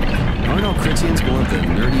pleasure. Aren't all Critians more of the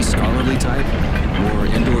nerdy, scholarly type? More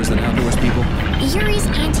indoors than outdoors people? Yuri's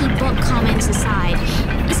anti-book comments aside,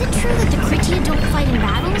 is it true that the Critia don't fight in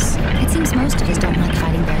battles? It seems most of us don't like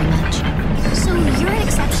fighting very much. So you're an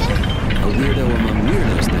exception? A weirdo among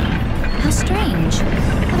weirdos, then. How strange.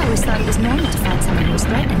 I've always thought it was normal to fight someone who was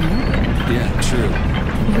threatening you. Yeah, true.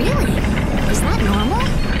 Really? Is that normal?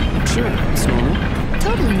 Sure, it's normal.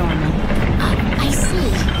 Totally normal. I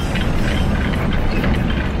see.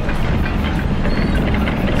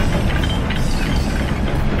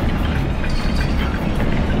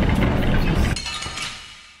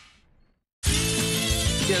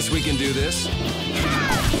 Guess we can do this.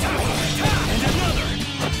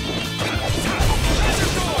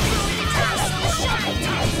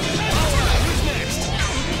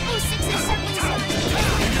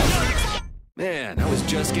 Man, I was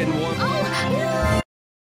just getting warm. Oh!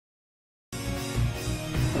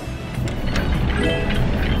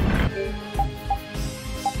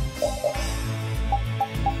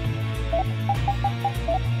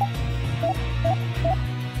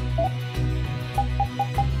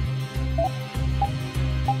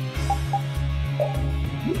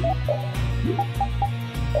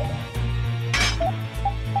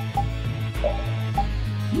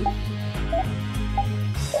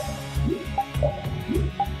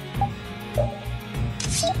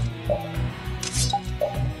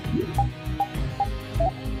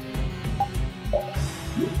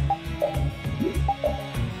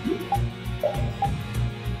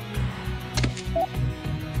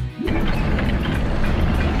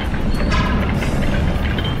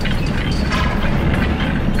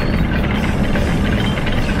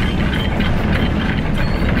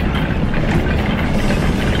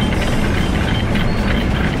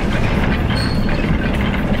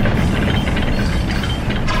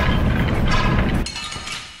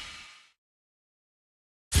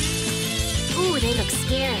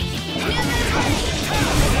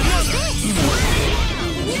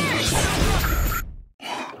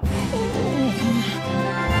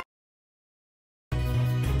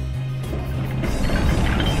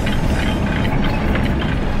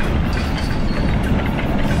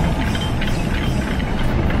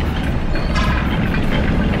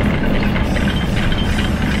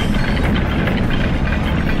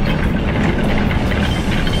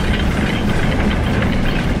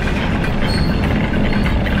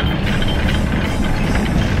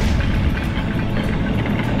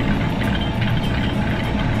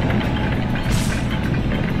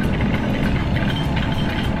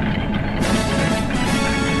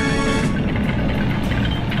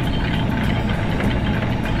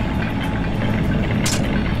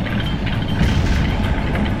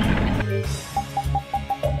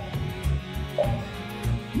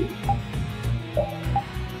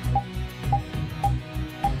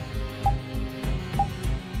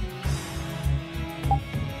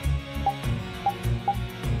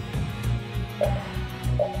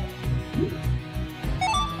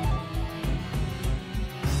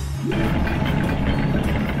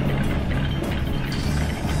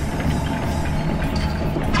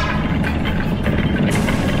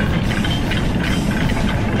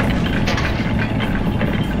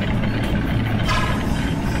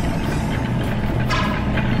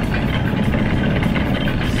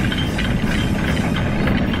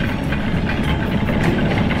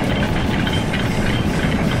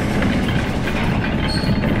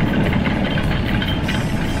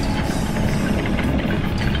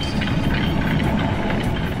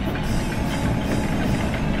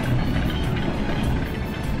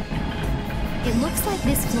 It looks like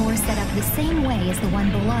this floor is set up the same way as the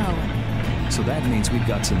one below. So that means we've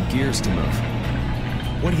got some gears to move.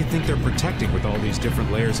 What do you think they're protecting with all these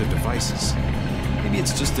different layers of devices? Maybe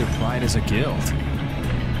it's just their pride as a guild.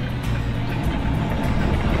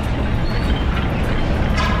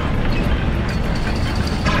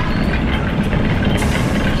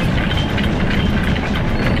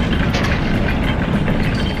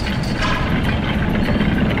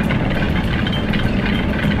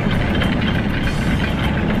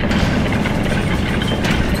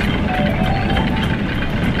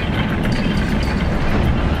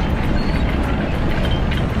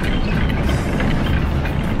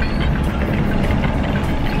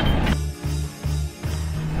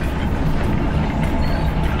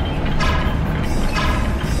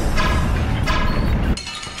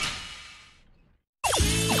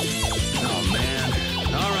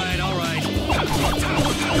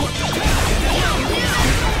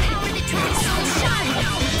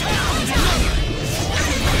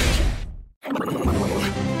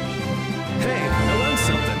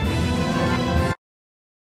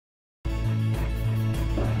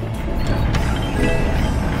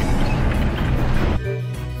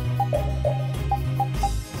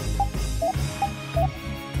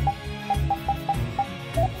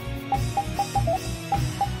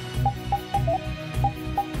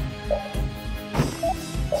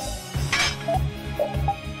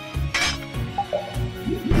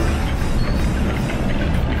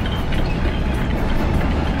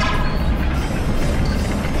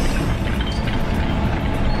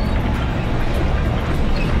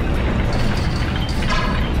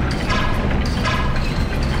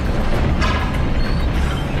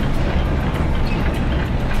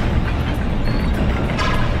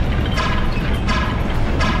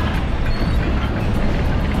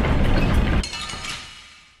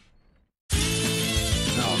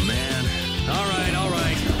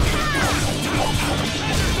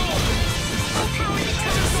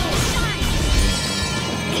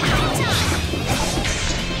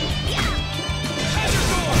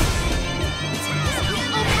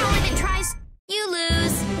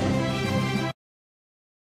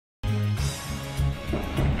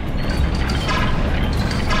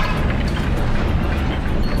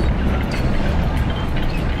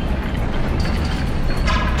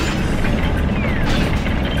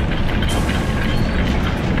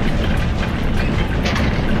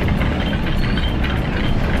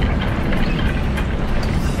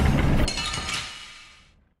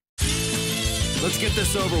 Let's get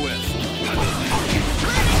this over with.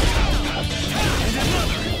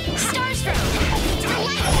 Starstroke!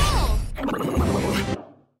 Delightful!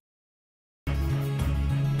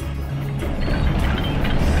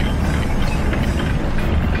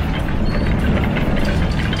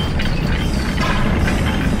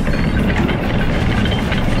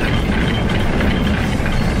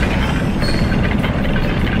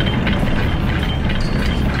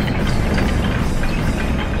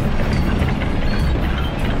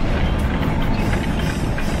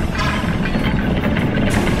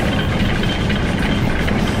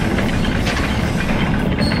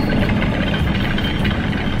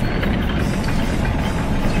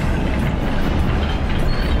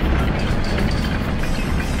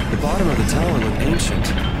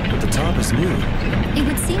 It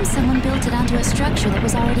would seem someone built it onto a structure that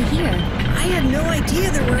was already here. I had no idea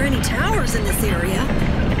there were any towers in this area.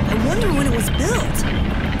 I wonder when it was built.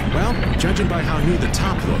 Well, judging by how new the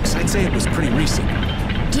top looks, I'd say it was pretty recent.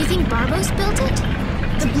 Do you think Barbos built it?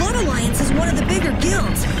 The Blood Alliance is one of the bigger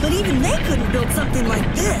guilds, but even they couldn't build something like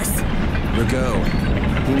this. Rigaud.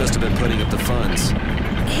 He must have been putting up the funds.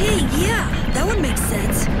 Hey, yeah, that would make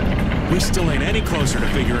sense. We still ain't any closer to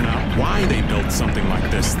figuring out why they built something like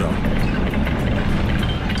this, though.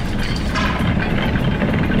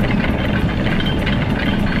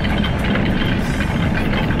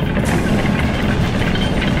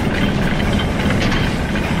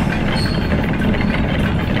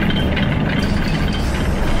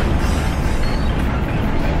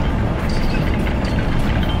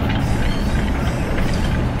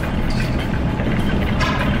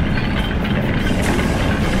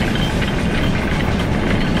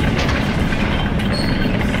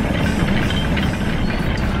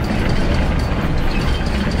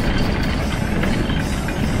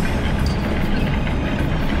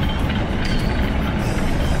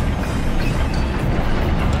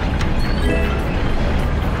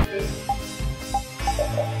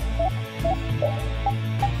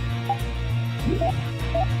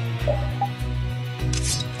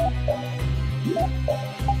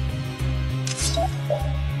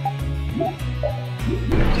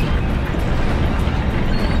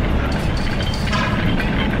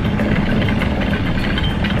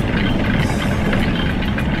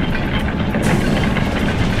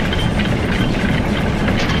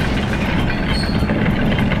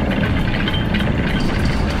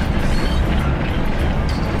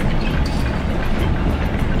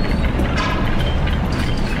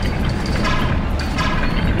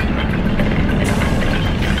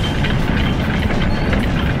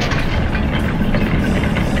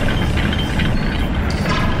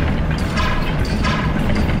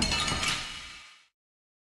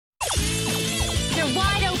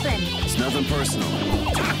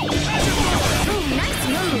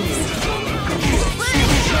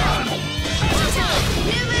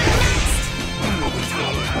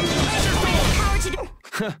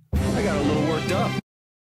 I got a little worked up.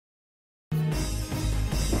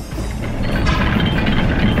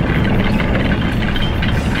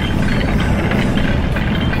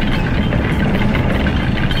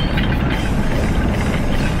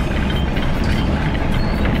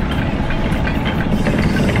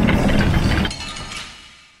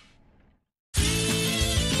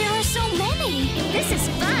 There are so many. This is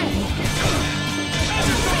fun.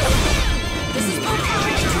 This is more power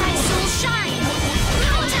to try soul shine.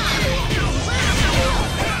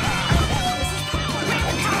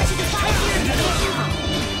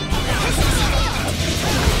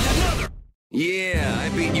 Yeah, I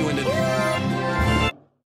beat you into...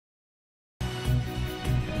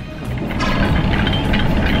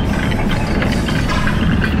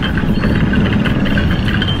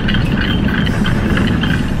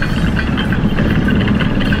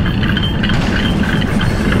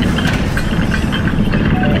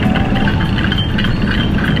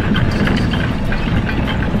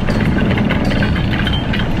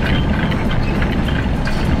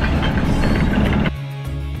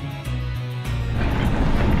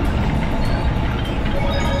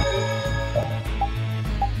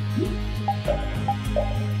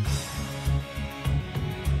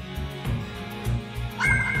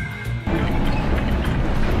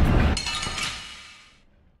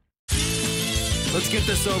 Let's get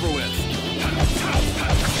this over with.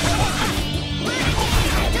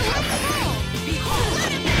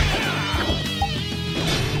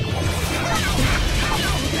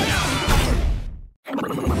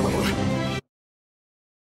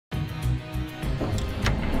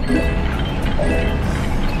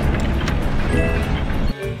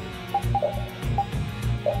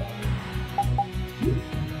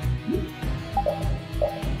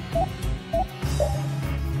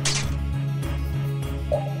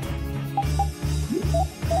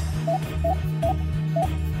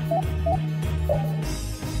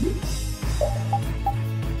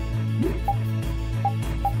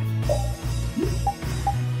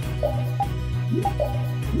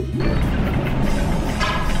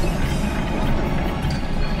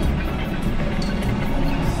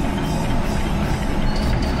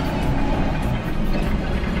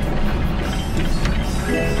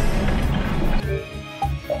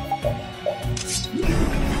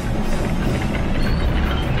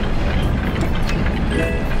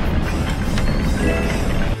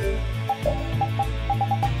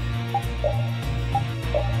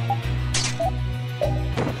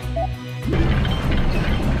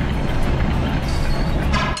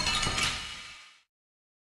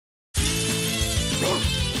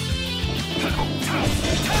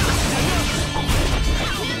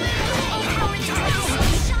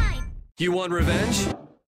 You want revenge?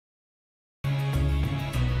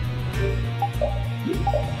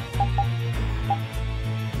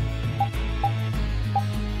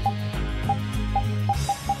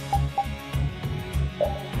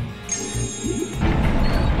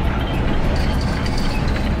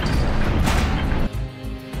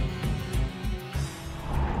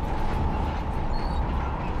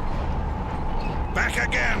 Back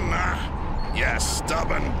again, you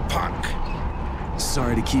stubborn punk.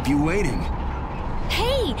 Sorry to keep you waiting.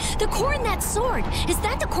 Hey, the core in that sword. Is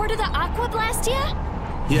that the core to the Aqua Blastia?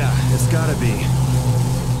 Yeah, it's gotta be.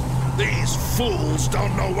 These fools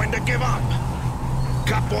don't know when to give up.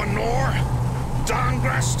 Capua Nor,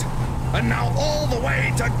 Dongrest, and now all the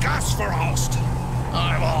way to Gasfarost.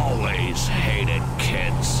 I've always hated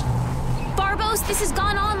kids. Barbos, this has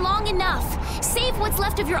gone on long enough. Save what's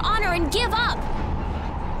left of your honor and give up.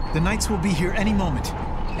 The Knights will be here any moment.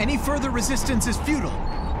 Any further resistance is futile.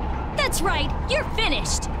 That's right, you're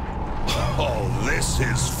finished. Oh, this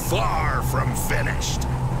is far from finished.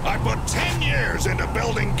 I put 10 years into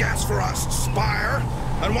building Gasfarost's spire,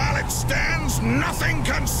 and while it stands, nothing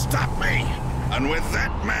can stop me. And with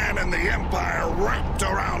that man in the Empire wrapped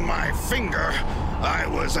around my finger, I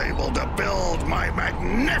was able to build my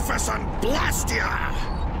magnificent Blastia!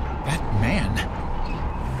 That man?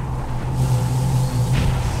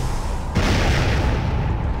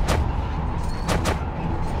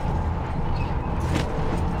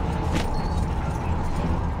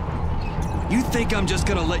 You think I'm just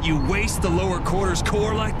gonna let you waste the lower quarters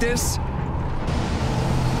core like this?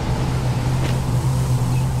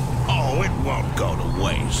 Oh, it won't go to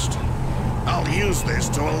waste. I'll use this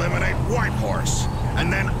to eliminate Whitehorse,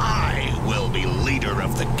 and then I will be leader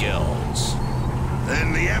of the guilds.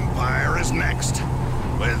 Then the Empire is next.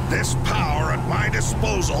 With this power at my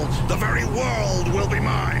disposal, the very world will be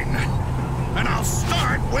mine. And I'll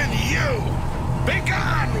start with you!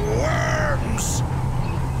 Begone, worms!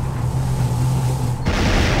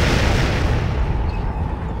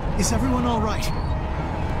 Is everyone all right?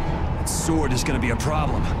 That sword is gonna be a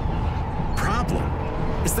problem. Problem?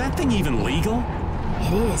 Is that thing even legal?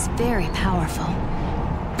 It is very powerful.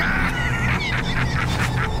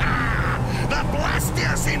 The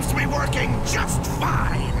Blastia seems to be working just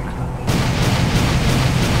fine.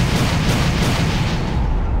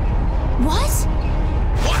 What?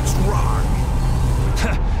 What's wrong?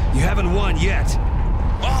 You haven't won yet.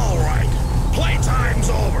 All right,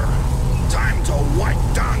 playtime's over. Time to wipe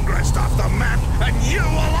Dongrest off the map, and you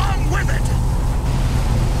along with it!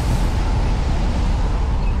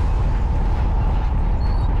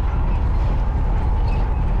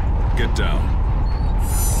 Get down.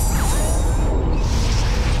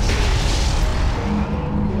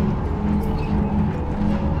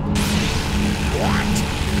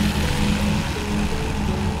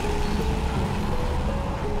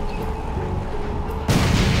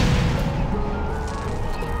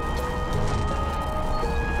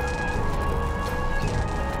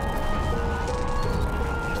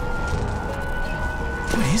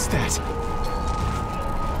 What is that?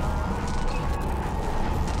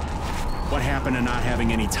 What happened to not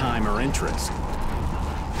having any time or interest?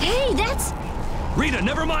 Hey, that's... Rita,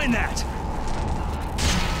 never mind that!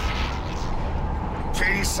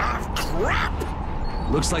 Piece of crap!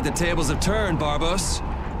 Looks like the tables have turned, Barbos.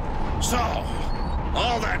 So,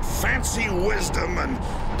 all that fancy wisdom and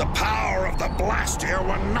the power of the Blastia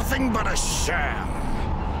were nothing but a sham.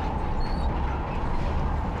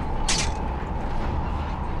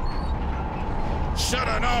 Should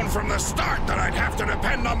have known from the start that I'd have to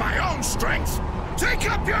depend on my own strength. Take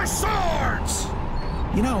up your swords!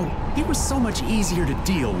 You know, he was so much easier to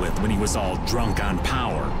deal with when he was all drunk on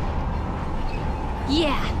power.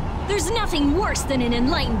 Yeah, there's nothing worse than an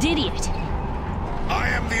enlightened idiot. I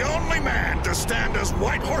am the only man to stand as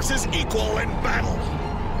Whitehorse's equal in battle.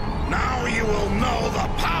 Now you will know the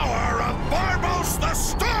power of Barbos the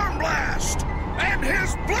Stormblast and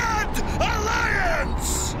his Blood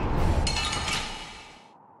Alliance!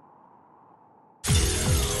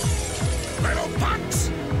 Little punks!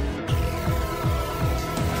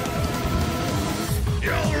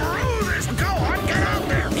 You'll rue this! Go on, get out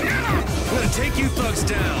there! Get up! I'm gonna take you thugs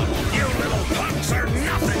down. You little punks are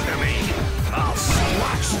nothing to me! I'll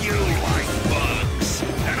squash you like bugs!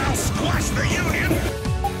 And I'll squash the Union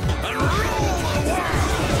and rule the world!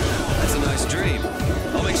 That's a nice dream.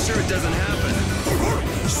 I'll make sure it doesn't happen.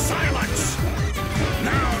 Silence!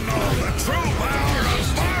 Now know the true power of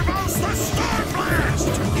Barbos the Stormblast!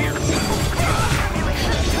 Here.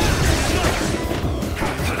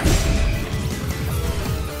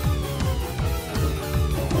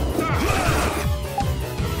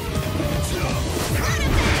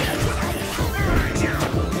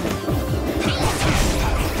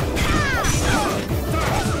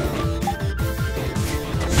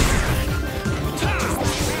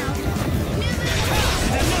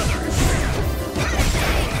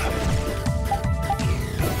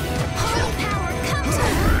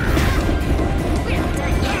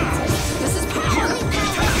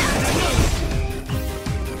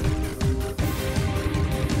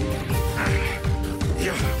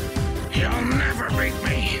 You'll never beat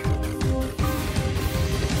me!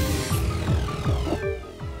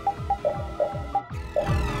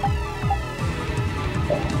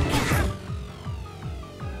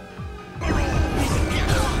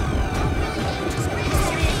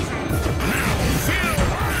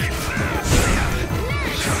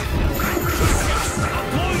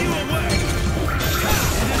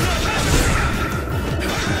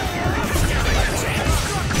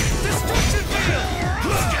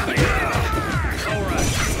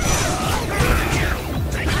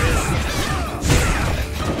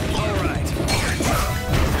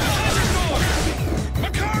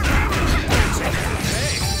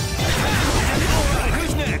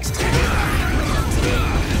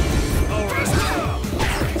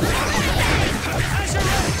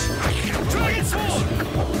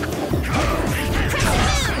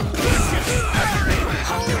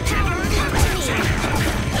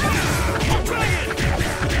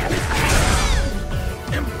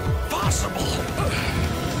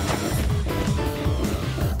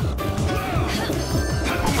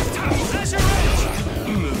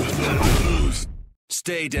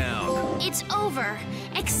 Stay down. It's over.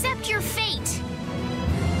 Accept your fate.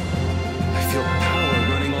 I feel power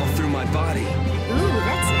running all through my body. Ooh,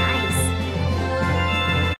 that's nice.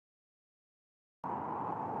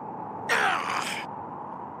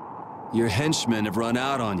 Your henchmen have run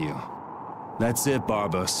out on you. That's it,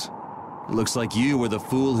 Barbos. It looks like you were the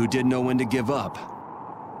fool who didn't know when to give up.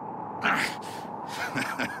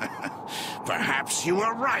 Perhaps you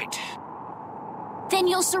were right. Then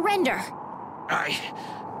you'll surrender.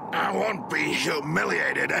 I won't be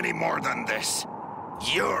humiliated any more than this.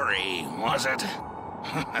 Yuri, was it?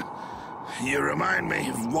 You remind me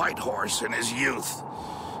of Whitehorse in his youth.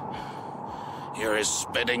 You're his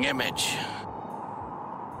spitting image.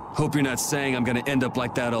 Hope you're not saying I'm gonna end up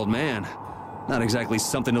like that old man. Not exactly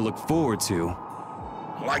something to look forward to.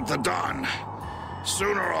 Like the Dawn.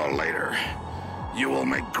 Sooner or later, you will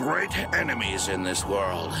make great enemies in this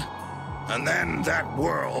world. And then that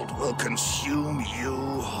world will consume you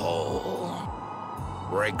whole.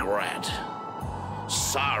 Regret,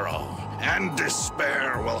 sorrow, and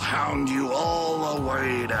despair will hound you all the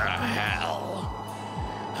way to hell.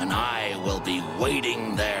 And I will be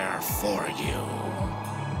waiting there for you.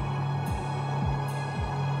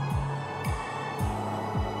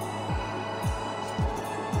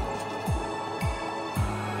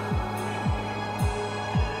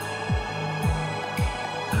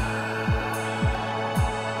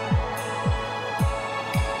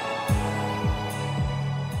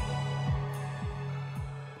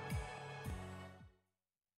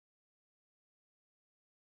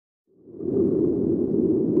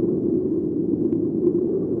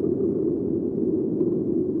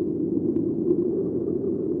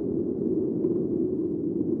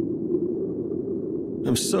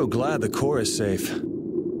 I'm so glad the core is safe.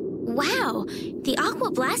 Wow, the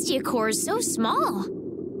Aqua Blastia core is so small.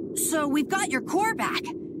 So we've got your core back.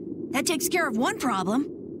 That takes care of one problem.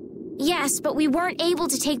 Yes, but we weren't able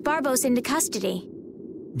to take Barbos into custody.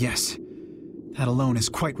 Yes, that alone is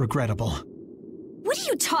quite regrettable. What are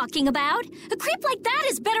you talking about? A creep like that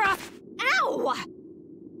is better off... Ow!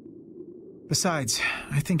 Besides,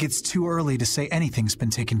 I think it's too early to say anything's been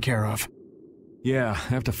taken care of. Yeah, I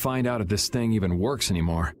have to find out if this thing even works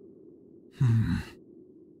anymore.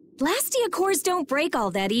 Blastia cores don't break all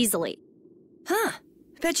that easily. Huh.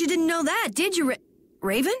 Bet you didn't know that, did you,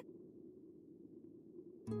 Raven?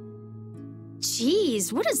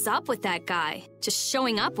 Jeez, what is up with that guy? Just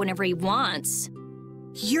showing up whenever he wants.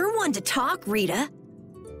 You're one to talk, Rita.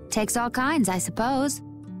 Takes all kinds, I suppose.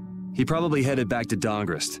 He probably headed back to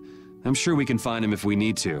Dongrist. I'm sure we can find him if we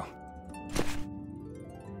need to.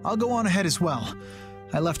 I'll go on ahead as well.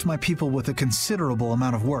 I left my people with a considerable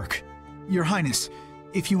amount of work. Your Highness,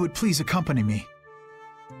 if you would please accompany me.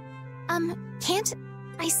 Can't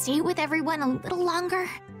I stay with everyone a little longer?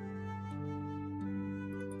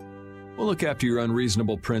 We'll look after your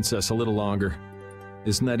unreasonable princess a little longer.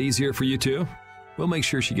 Isn't that easier for you too? We'll make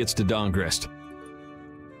sure she gets to Dongrist.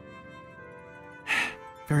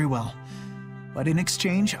 Very well. But in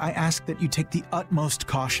exchange, I ask that you take the utmost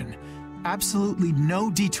caution. Absolutely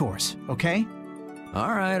no detours, okay?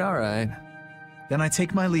 All right. Then I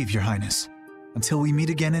take my leave, Your Highness. Until we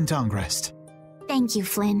meet again in Dongrist. Thank you,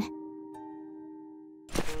 Flynn.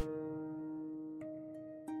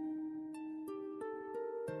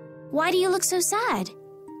 Why do you look so sad?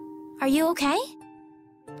 Are you okay?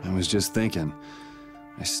 I was just thinking.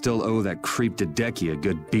 I still owe that creep Dedeki a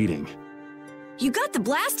good beating. You got the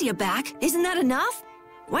Blastia back. Isn't that enough?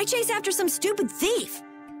 Why chase after some stupid thief?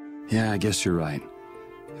 Yeah, I guess you're right.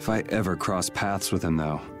 If I ever cross paths with him,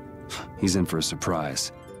 though, he's in for a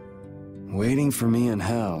surprise. Waiting for me in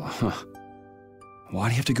hell, huh? Why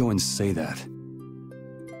do you have to go and say that?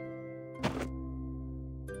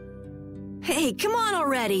 Hey, come on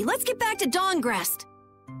already. Let's get back to Dongrist.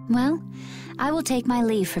 Well, I will take my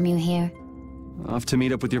leave from you here. Off to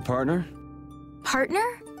meet up with your partner?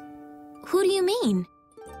 Partner? Who do you mean?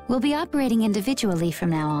 We'll be operating individually from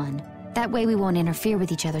now on. That way we won't interfere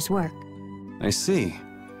with each other's work. I see.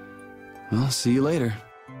 Well, see you later.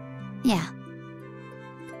 Yeah.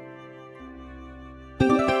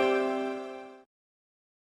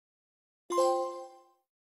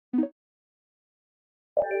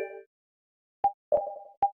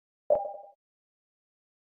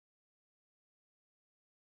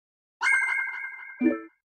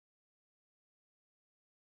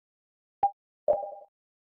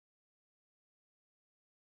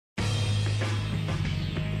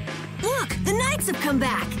 Look, the Knights have come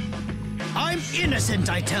back. I'm innocent,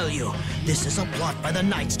 I tell you. This is a plot by the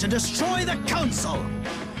Knights to destroy the Council.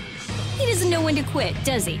 He doesn't know when to quit,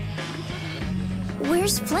 does he?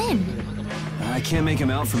 Where's Flynn? I can't make him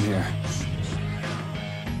out from here.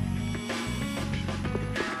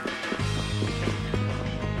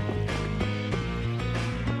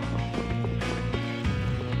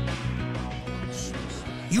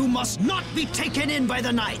 You must not be taken in by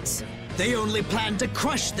the Knights. They only plan to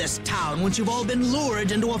crush this town once you've all been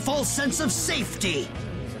lured into a false sense of safety.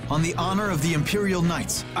 On the honor of the Imperial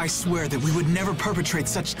Knights, I swear that we would never perpetrate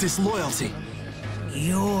such disloyalty.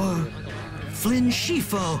 You're Flynn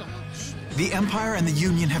Scifo. The Empire and the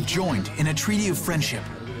Union have joined in a treaty of friendship.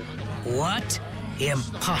 What?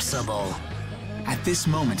 Impossible. At this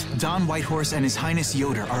moment, Don Whitehorse and His Highness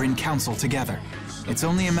Yoder are in council together. It's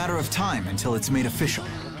only a matter of time until it's made official.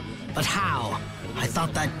 But how? I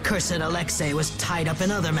thought that cursed Alexei was tied up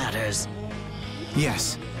in other matters.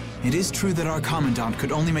 Yes, it is true that our Commandant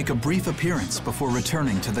could only make a brief appearance before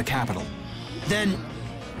returning to the capital. Then,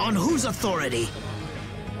 on whose authority?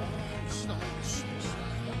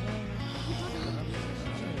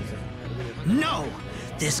 No!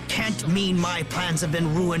 This can't mean my plans have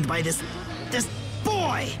been ruined by this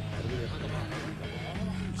boy!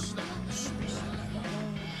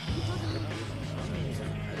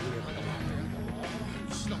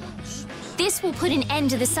 This will put an end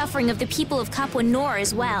to the suffering of the people of Capua Nor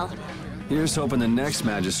as well. Here's hoping the next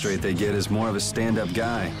magistrate they get is more of a stand-up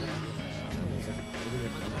guy.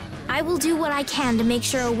 I will do what I can to make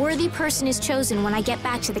sure a worthy person is chosen when I get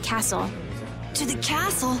back to the castle. To the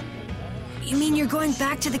castle? You mean you're going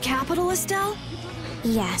back to the capital, Estelle?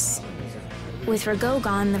 Yes. With Rago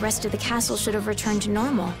gone, the rest of the castle should have returned to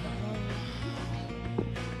normal.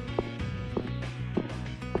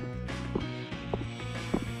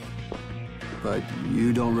 But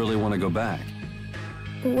you don't really want to go back.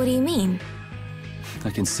 What do you mean?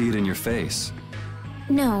 I can see it in your face.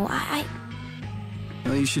 No,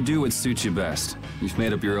 Well, you should do what suits you best. You've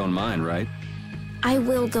made up your own mind, right? I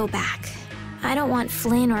will go back. I don't want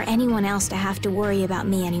Flynn or anyone else to have to worry about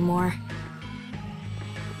me anymore.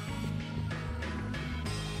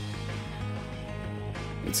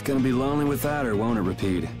 It's gonna be lonely without her, won't it,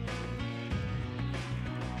 Repeat?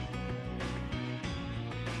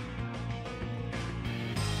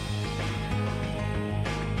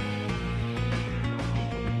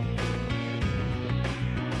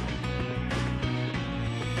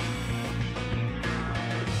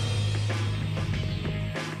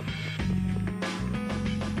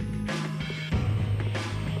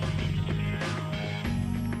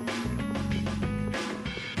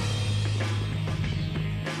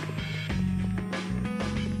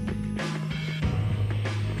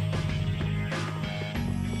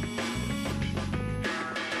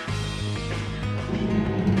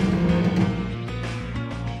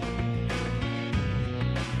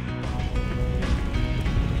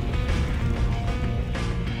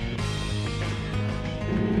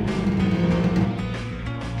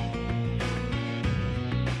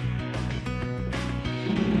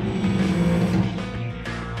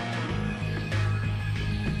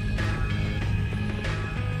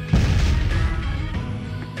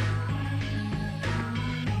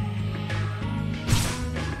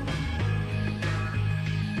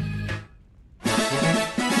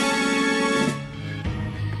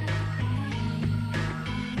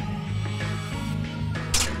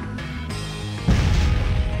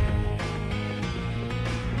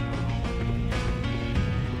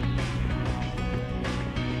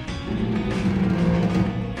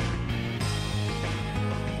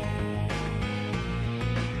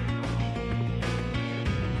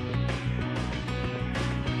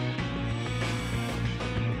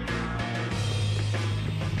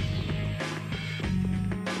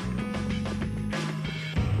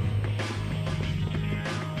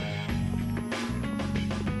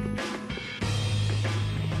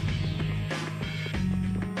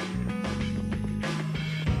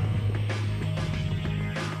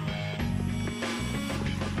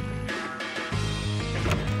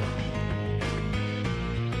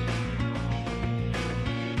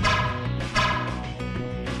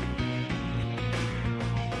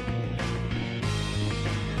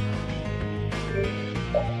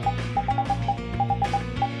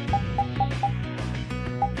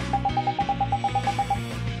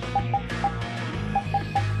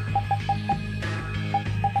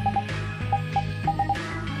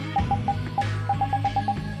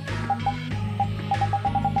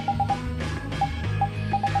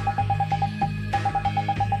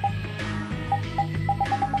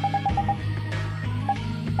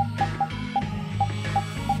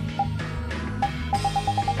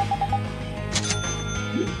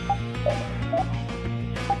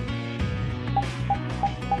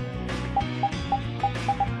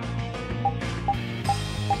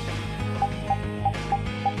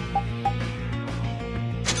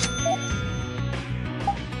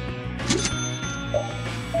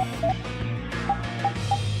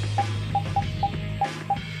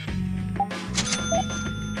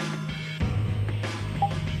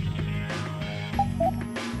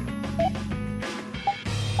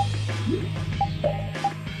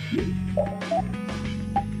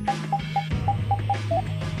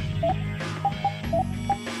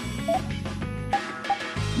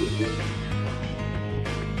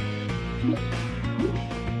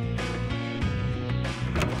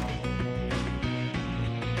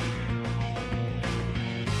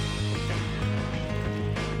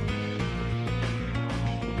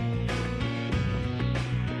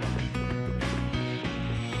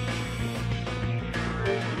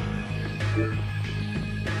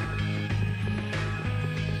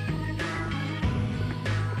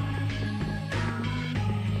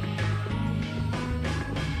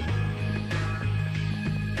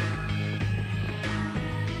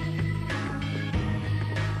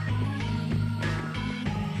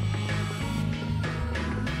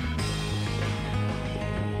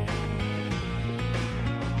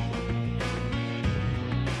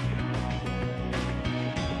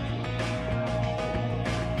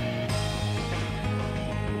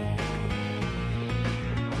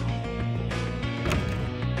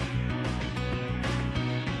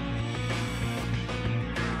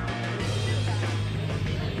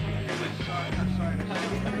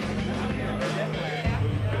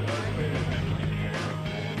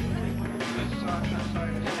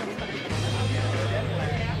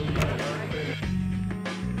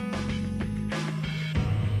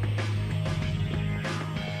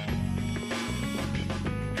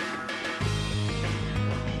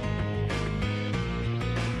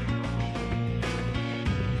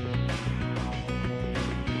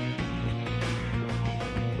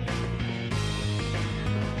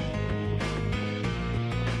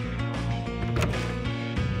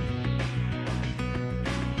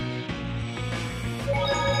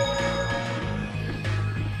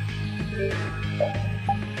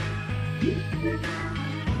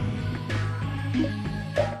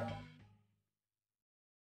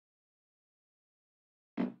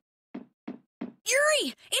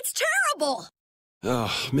 Yuri, it's terrible!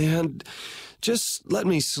 Oh, man. Just let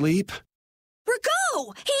me sleep.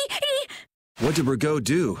 Rigaud! What did Rigaud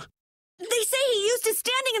do? They say he used his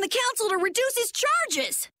standing in the council to reduce his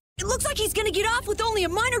charges! It looks like he's gonna get off with only a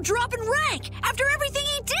minor drop in rank, after everything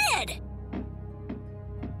he did!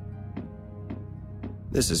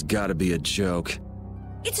 This has gotta be a joke.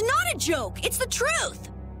 It's not a joke, it's the truth!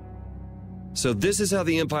 So this is how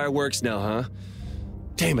the Empire works now, huh?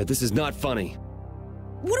 Damn it, this is not funny.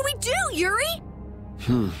 What do we do, Yuri?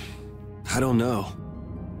 I don't know.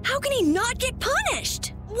 How can he not get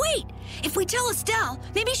punished? Wait, if we tell Estelle,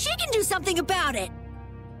 maybe she can do something about it.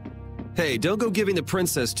 Hey, don't go giving the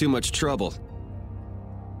princess too much trouble.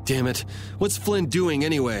 Damn it, what's Flynn doing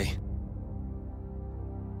anyway?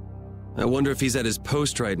 I wonder if he's at his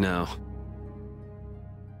post right now.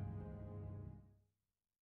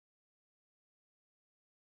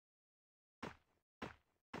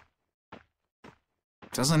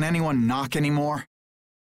 Doesn't anyone knock anymore?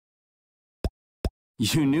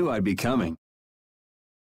 You knew I'd be coming.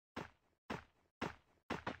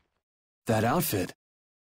 That outfit.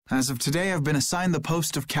 As of today, I've been assigned the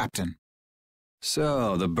post of captain.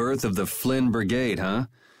 So, the birth of the Flynn Brigade, huh?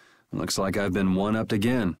 Looks like I've been one-upped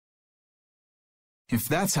again. If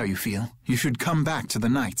that's how you feel, you should come back to the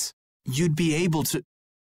Knights. You'd be able to...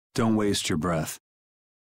 Don't waste your breath.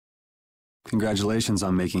 Congratulations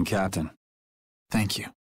on making captain. Thank you.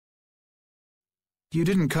 You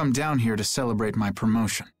didn't come down here to celebrate my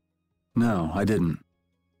promotion. No, I didn't.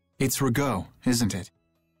 It's Rigaud, isn't it?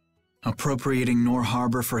 Appropriating Nor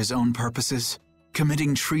Harbor for his own purposes,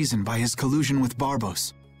 committing treason by his collusion with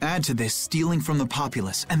Barbos. Add to this stealing from the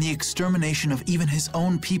populace and the extermination of even his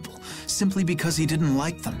own people, simply because he didn't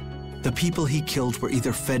like them. The people he killed were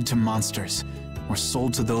either fed to monsters, or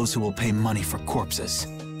sold to those who will pay money for corpses.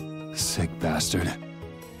 Sick bastard.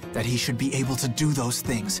 That he should be able to do those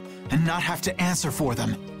things, and not have to answer for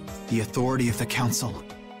them. The authority of the Council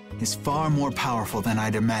is far more powerful than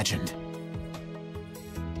I'd imagined.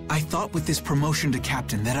 I thought with this promotion to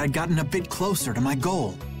captain that I'd gotten a bit closer to my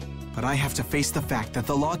goal. But I have to face the fact that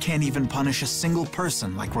the law can't even punish a single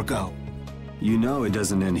person like Rigaud. You know it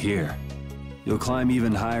doesn't end here. You'll climb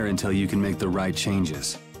even higher until you can make the right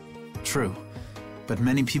changes. True. But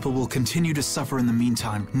many people will continue to suffer in the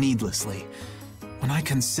meantime, needlessly. When I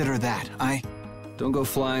consider that, Don't go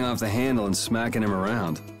flying off the handle and smacking him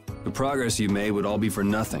around. The progress you made would all be for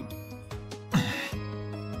nothing.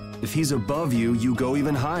 If he's above you, you go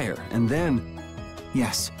even higher, and then...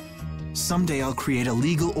 Yes. Someday I'll create a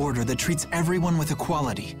legal order that treats everyone with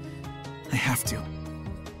equality. I have to.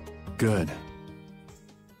 Good.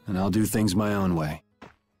 And I'll do things my own way.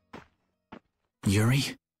 Yuri?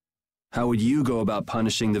 How would you go about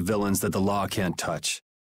punishing the villains that the law can't touch?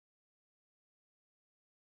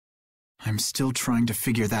 I'm still trying to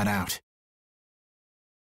figure that out.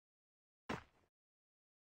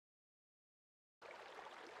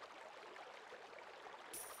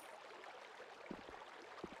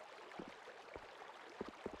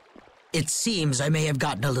 It seems I may have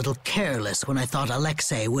gotten a little careless when I thought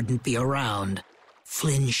Alexei wouldn't be around.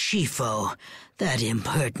 Flynn Scifo, that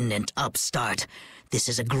impertinent upstart. This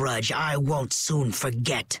is a grudge I won't soon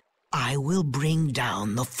forget. I will bring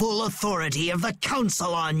down the full authority of the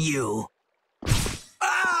Council on you.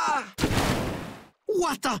 Ah!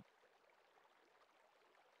 What the?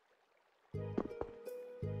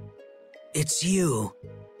 It's you.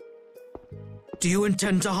 Do you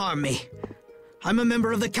intend to harm me? I'm a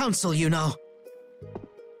member of the Council, you know.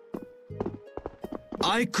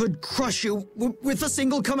 I could crush you with a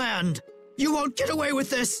single command. You won't get away with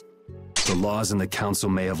this. The laws and the Council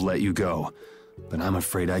may have let you go, but I'm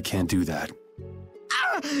afraid I can't do that.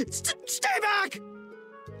 Ah! Stay back!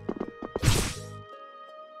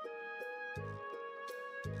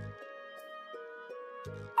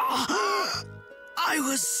 Oh, I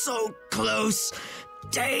was so close.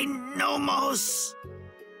 De Nomos.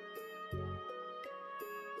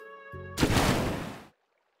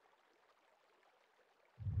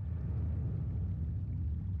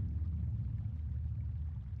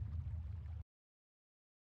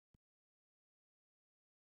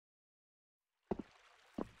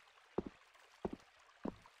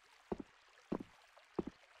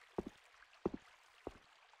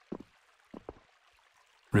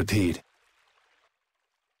 Repeat.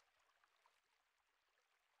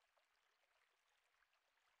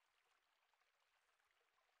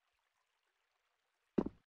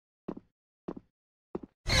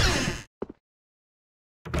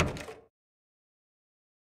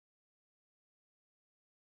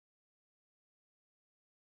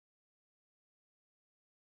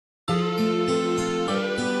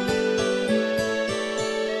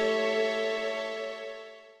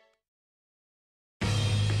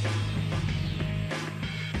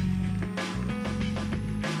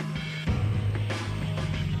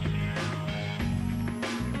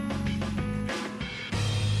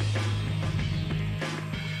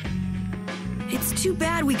 It's too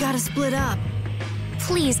bad we gotta split up.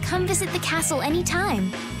 Please come visit the castle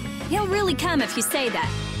anytime. He'll really come if you say that.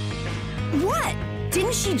 What?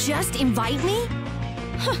 Didn't she just invite me?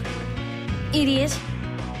 Huh. Idiot.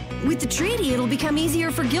 With the treaty, it'll become easier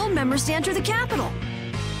for guild members to enter the capital.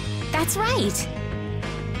 That's right.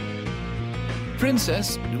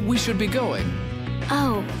 Princess, we should be going.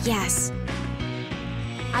 Oh, yes.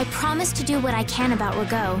 I promise to do what I can about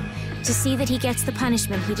Rago, to see that he gets the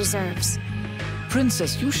punishment he deserves.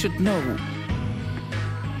 Princess, you should know.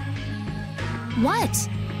 What?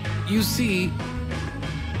 You see...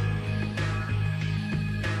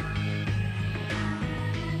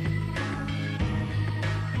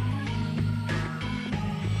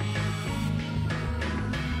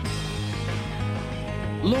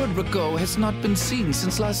 Lord Rago has not been seen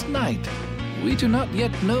since last night. We do not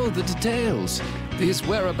yet know the details. His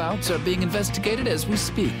whereabouts are being investigated as we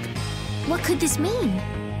speak. What could this mean?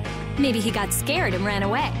 Maybe he got scared and ran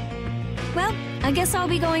away. Well, I guess I'll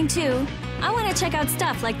be going too. I want to check out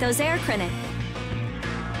stuff like those air crenid.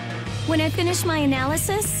 When I finish my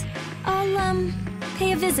analysis, I'll,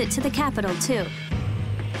 pay a visit to the capital too.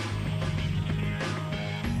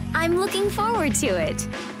 I'm looking forward to it.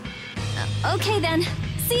 Okay then.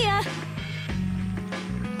 See ya!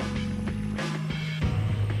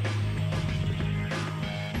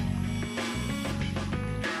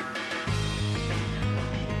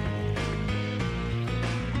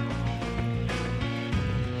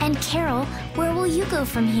 And Carol, where will you go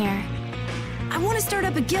from here? I want to start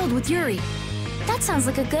up a guild with Yuri. That sounds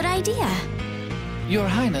like a good idea. Your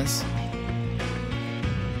Highness.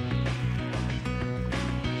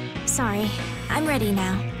 Sorry, I'm ready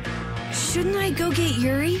now. Shouldn't I go get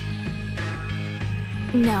Yuri?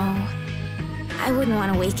 No. I wouldn't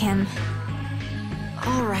want to wake him.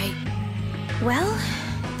 All right. Well,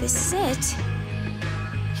 this is it.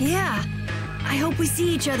 Yeah. I hope we see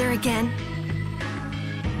each other again.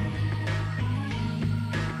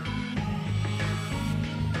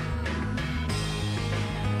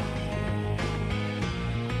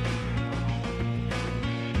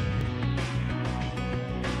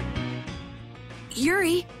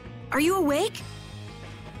 Yuri, are you awake?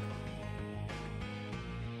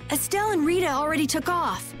 Estelle and Rita already took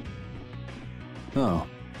off. Oh.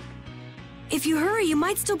 If you hurry, you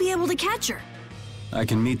might still be able to catch her. I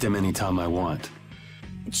can meet them anytime I want.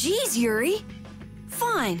 Jeez, Yuri.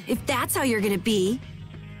 Fine, if that's how you're gonna be.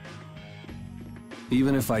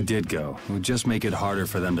 Even if I did go, it would just make it harder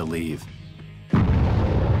for them to leave.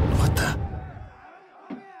 What the?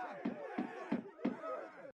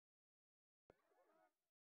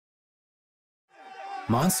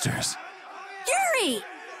 Monsters. Yuri!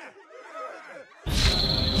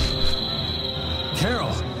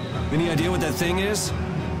 Carol! Any idea what that thing is?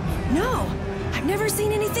 No, I've never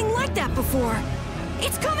seen anything like that before.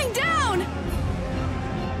 It's coming down!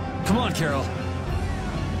 Come on, Carol.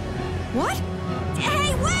 What?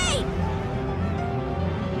 Hey, wait!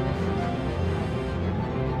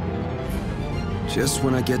 Just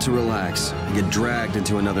when I get to relax, I get dragged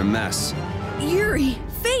into another mess. Yuri,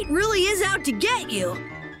 fate really is out to get you.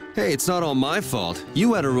 Hey, it's not all my fault.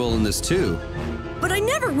 You had a role in this too. But I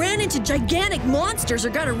never ran into gigantic monsters or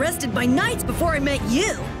got arrested by knights before I met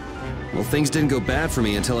you. Well, things didn't go bad for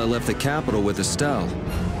me until I left the capital with Estelle.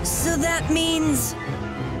 So that means...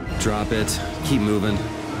 Drop it. Keep moving.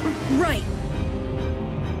 Right.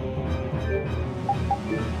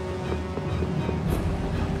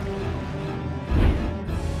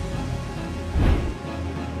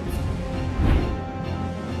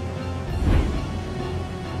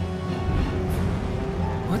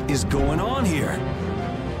 What is going on here?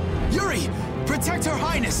 Yuri! Protect Her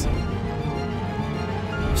Highness!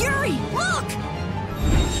 Yuri, look!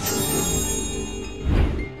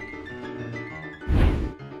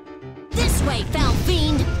 This way, foul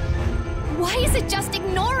fiend! Why is it just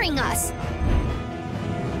ignoring us?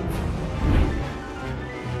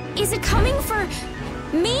 Is it coming for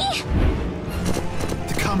me?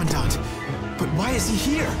 The Commandant. But why is he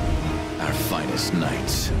here? Our finest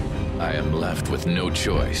knights. I am left with no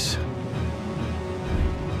choice.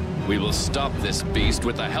 We will stop this beast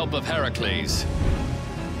with the help of Heracles.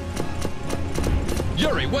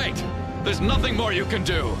 Yuri, wait! There's nothing more you can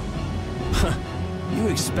do! You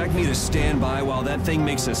expect me to stand by while that thing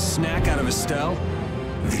makes a snack out of Estelle?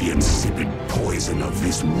 The insipid poison of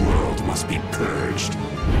this world must be purged.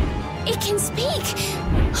 It can speak!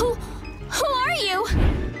 Who are you?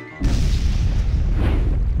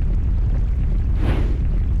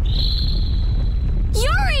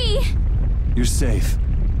 Yuri! You're safe.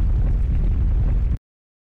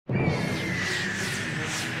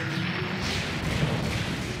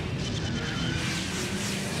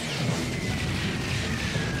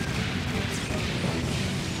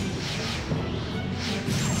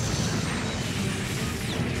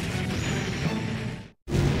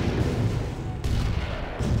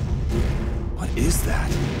 Is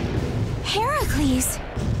that? Heracles!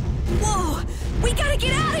 Whoa! We gotta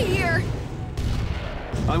get out of here!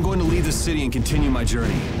 I'm going to leave the city and continue my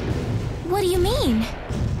journey. What do you mean?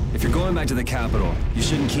 If you're going back to the capital, you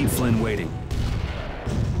shouldn't keep Flynn waiting.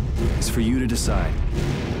 It's for you to decide.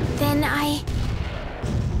 Then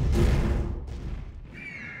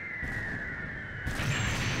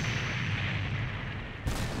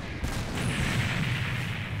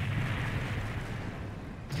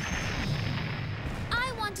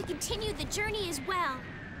to continue the journey as well.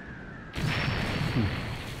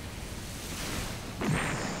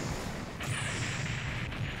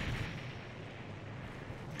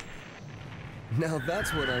 Now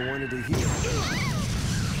that's what I wanted to hear.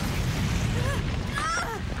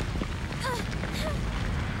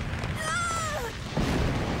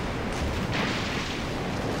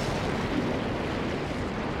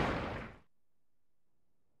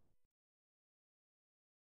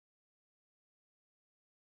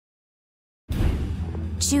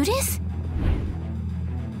 Judith?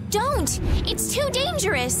 Don't! It's too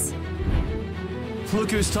dangerous!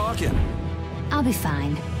 Look who's talking. I'll be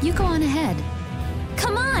fine. You go on ahead.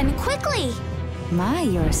 Come on, quickly! My,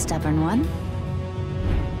 you're a stubborn one.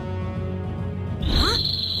 Huh?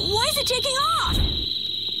 Why is it taking off?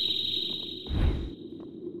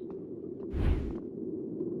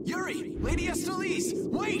 Yuri! Lady Estellise!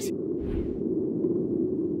 Wait!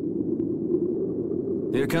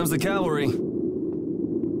 Here comes the cavalry.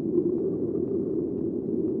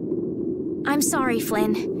 I'm sorry,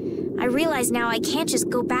 Flynn. I realize now I can't just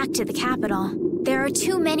go back to the capital. There are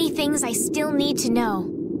too many things I still need to know.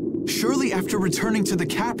 Surely after returning to the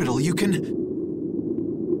capital, you can...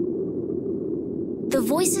 The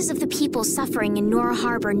voices of the people suffering in Nora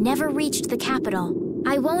Harbor never reached the capital.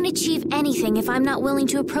 I won't achieve anything if I'm not willing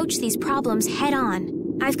to approach these problems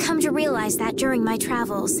head-on. I've come to realize that during my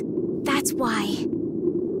travels. That's why.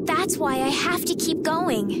 That's why I have to keep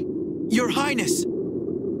going. Your Highness!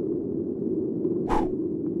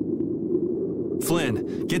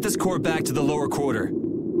 Flynn, get this corps back to the lower quarter.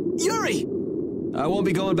 Yuri! I won't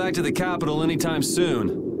be going back to the capital anytime soon.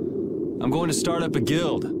 I'm going to start up a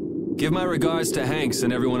guild. Give my regards to Hanks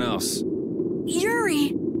and everyone else.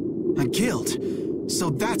 Yuri! A guild? So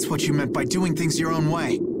that's what you meant by doing things your own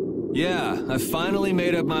way. Yeah, I finally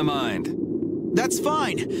made up my mind. That's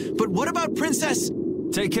fine, but what about Princess...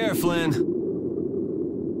 Take care, Flynn.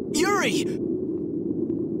 Yuri!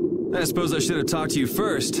 I suppose I should have talked to you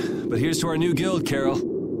first, but here's to our new guild, Carol.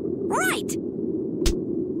 Right!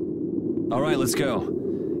 All right, let's go.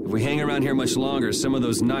 If we hang around here much longer, some of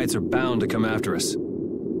those knights are bound to come after us.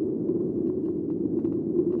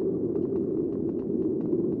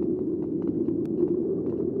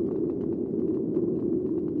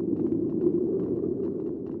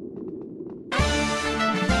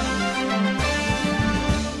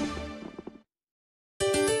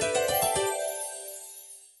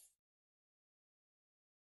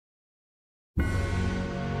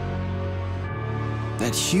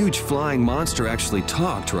 That huge flying monster actually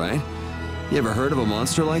talked, right? You ever heard of a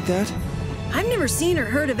monster like that? I've never seen or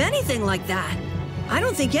heard of anything like that. I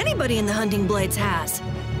don't think anybody in the Hunting Blades has.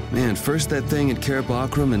 Man, first that thing at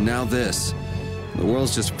Octogram and now this. The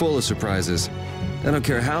world's just full of surprises. I don't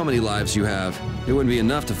care how many lives you have, it wouldn't be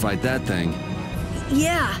enough to fight that thing.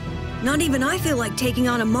 Yeah, not even I feel like taking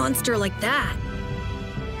on a monster like that.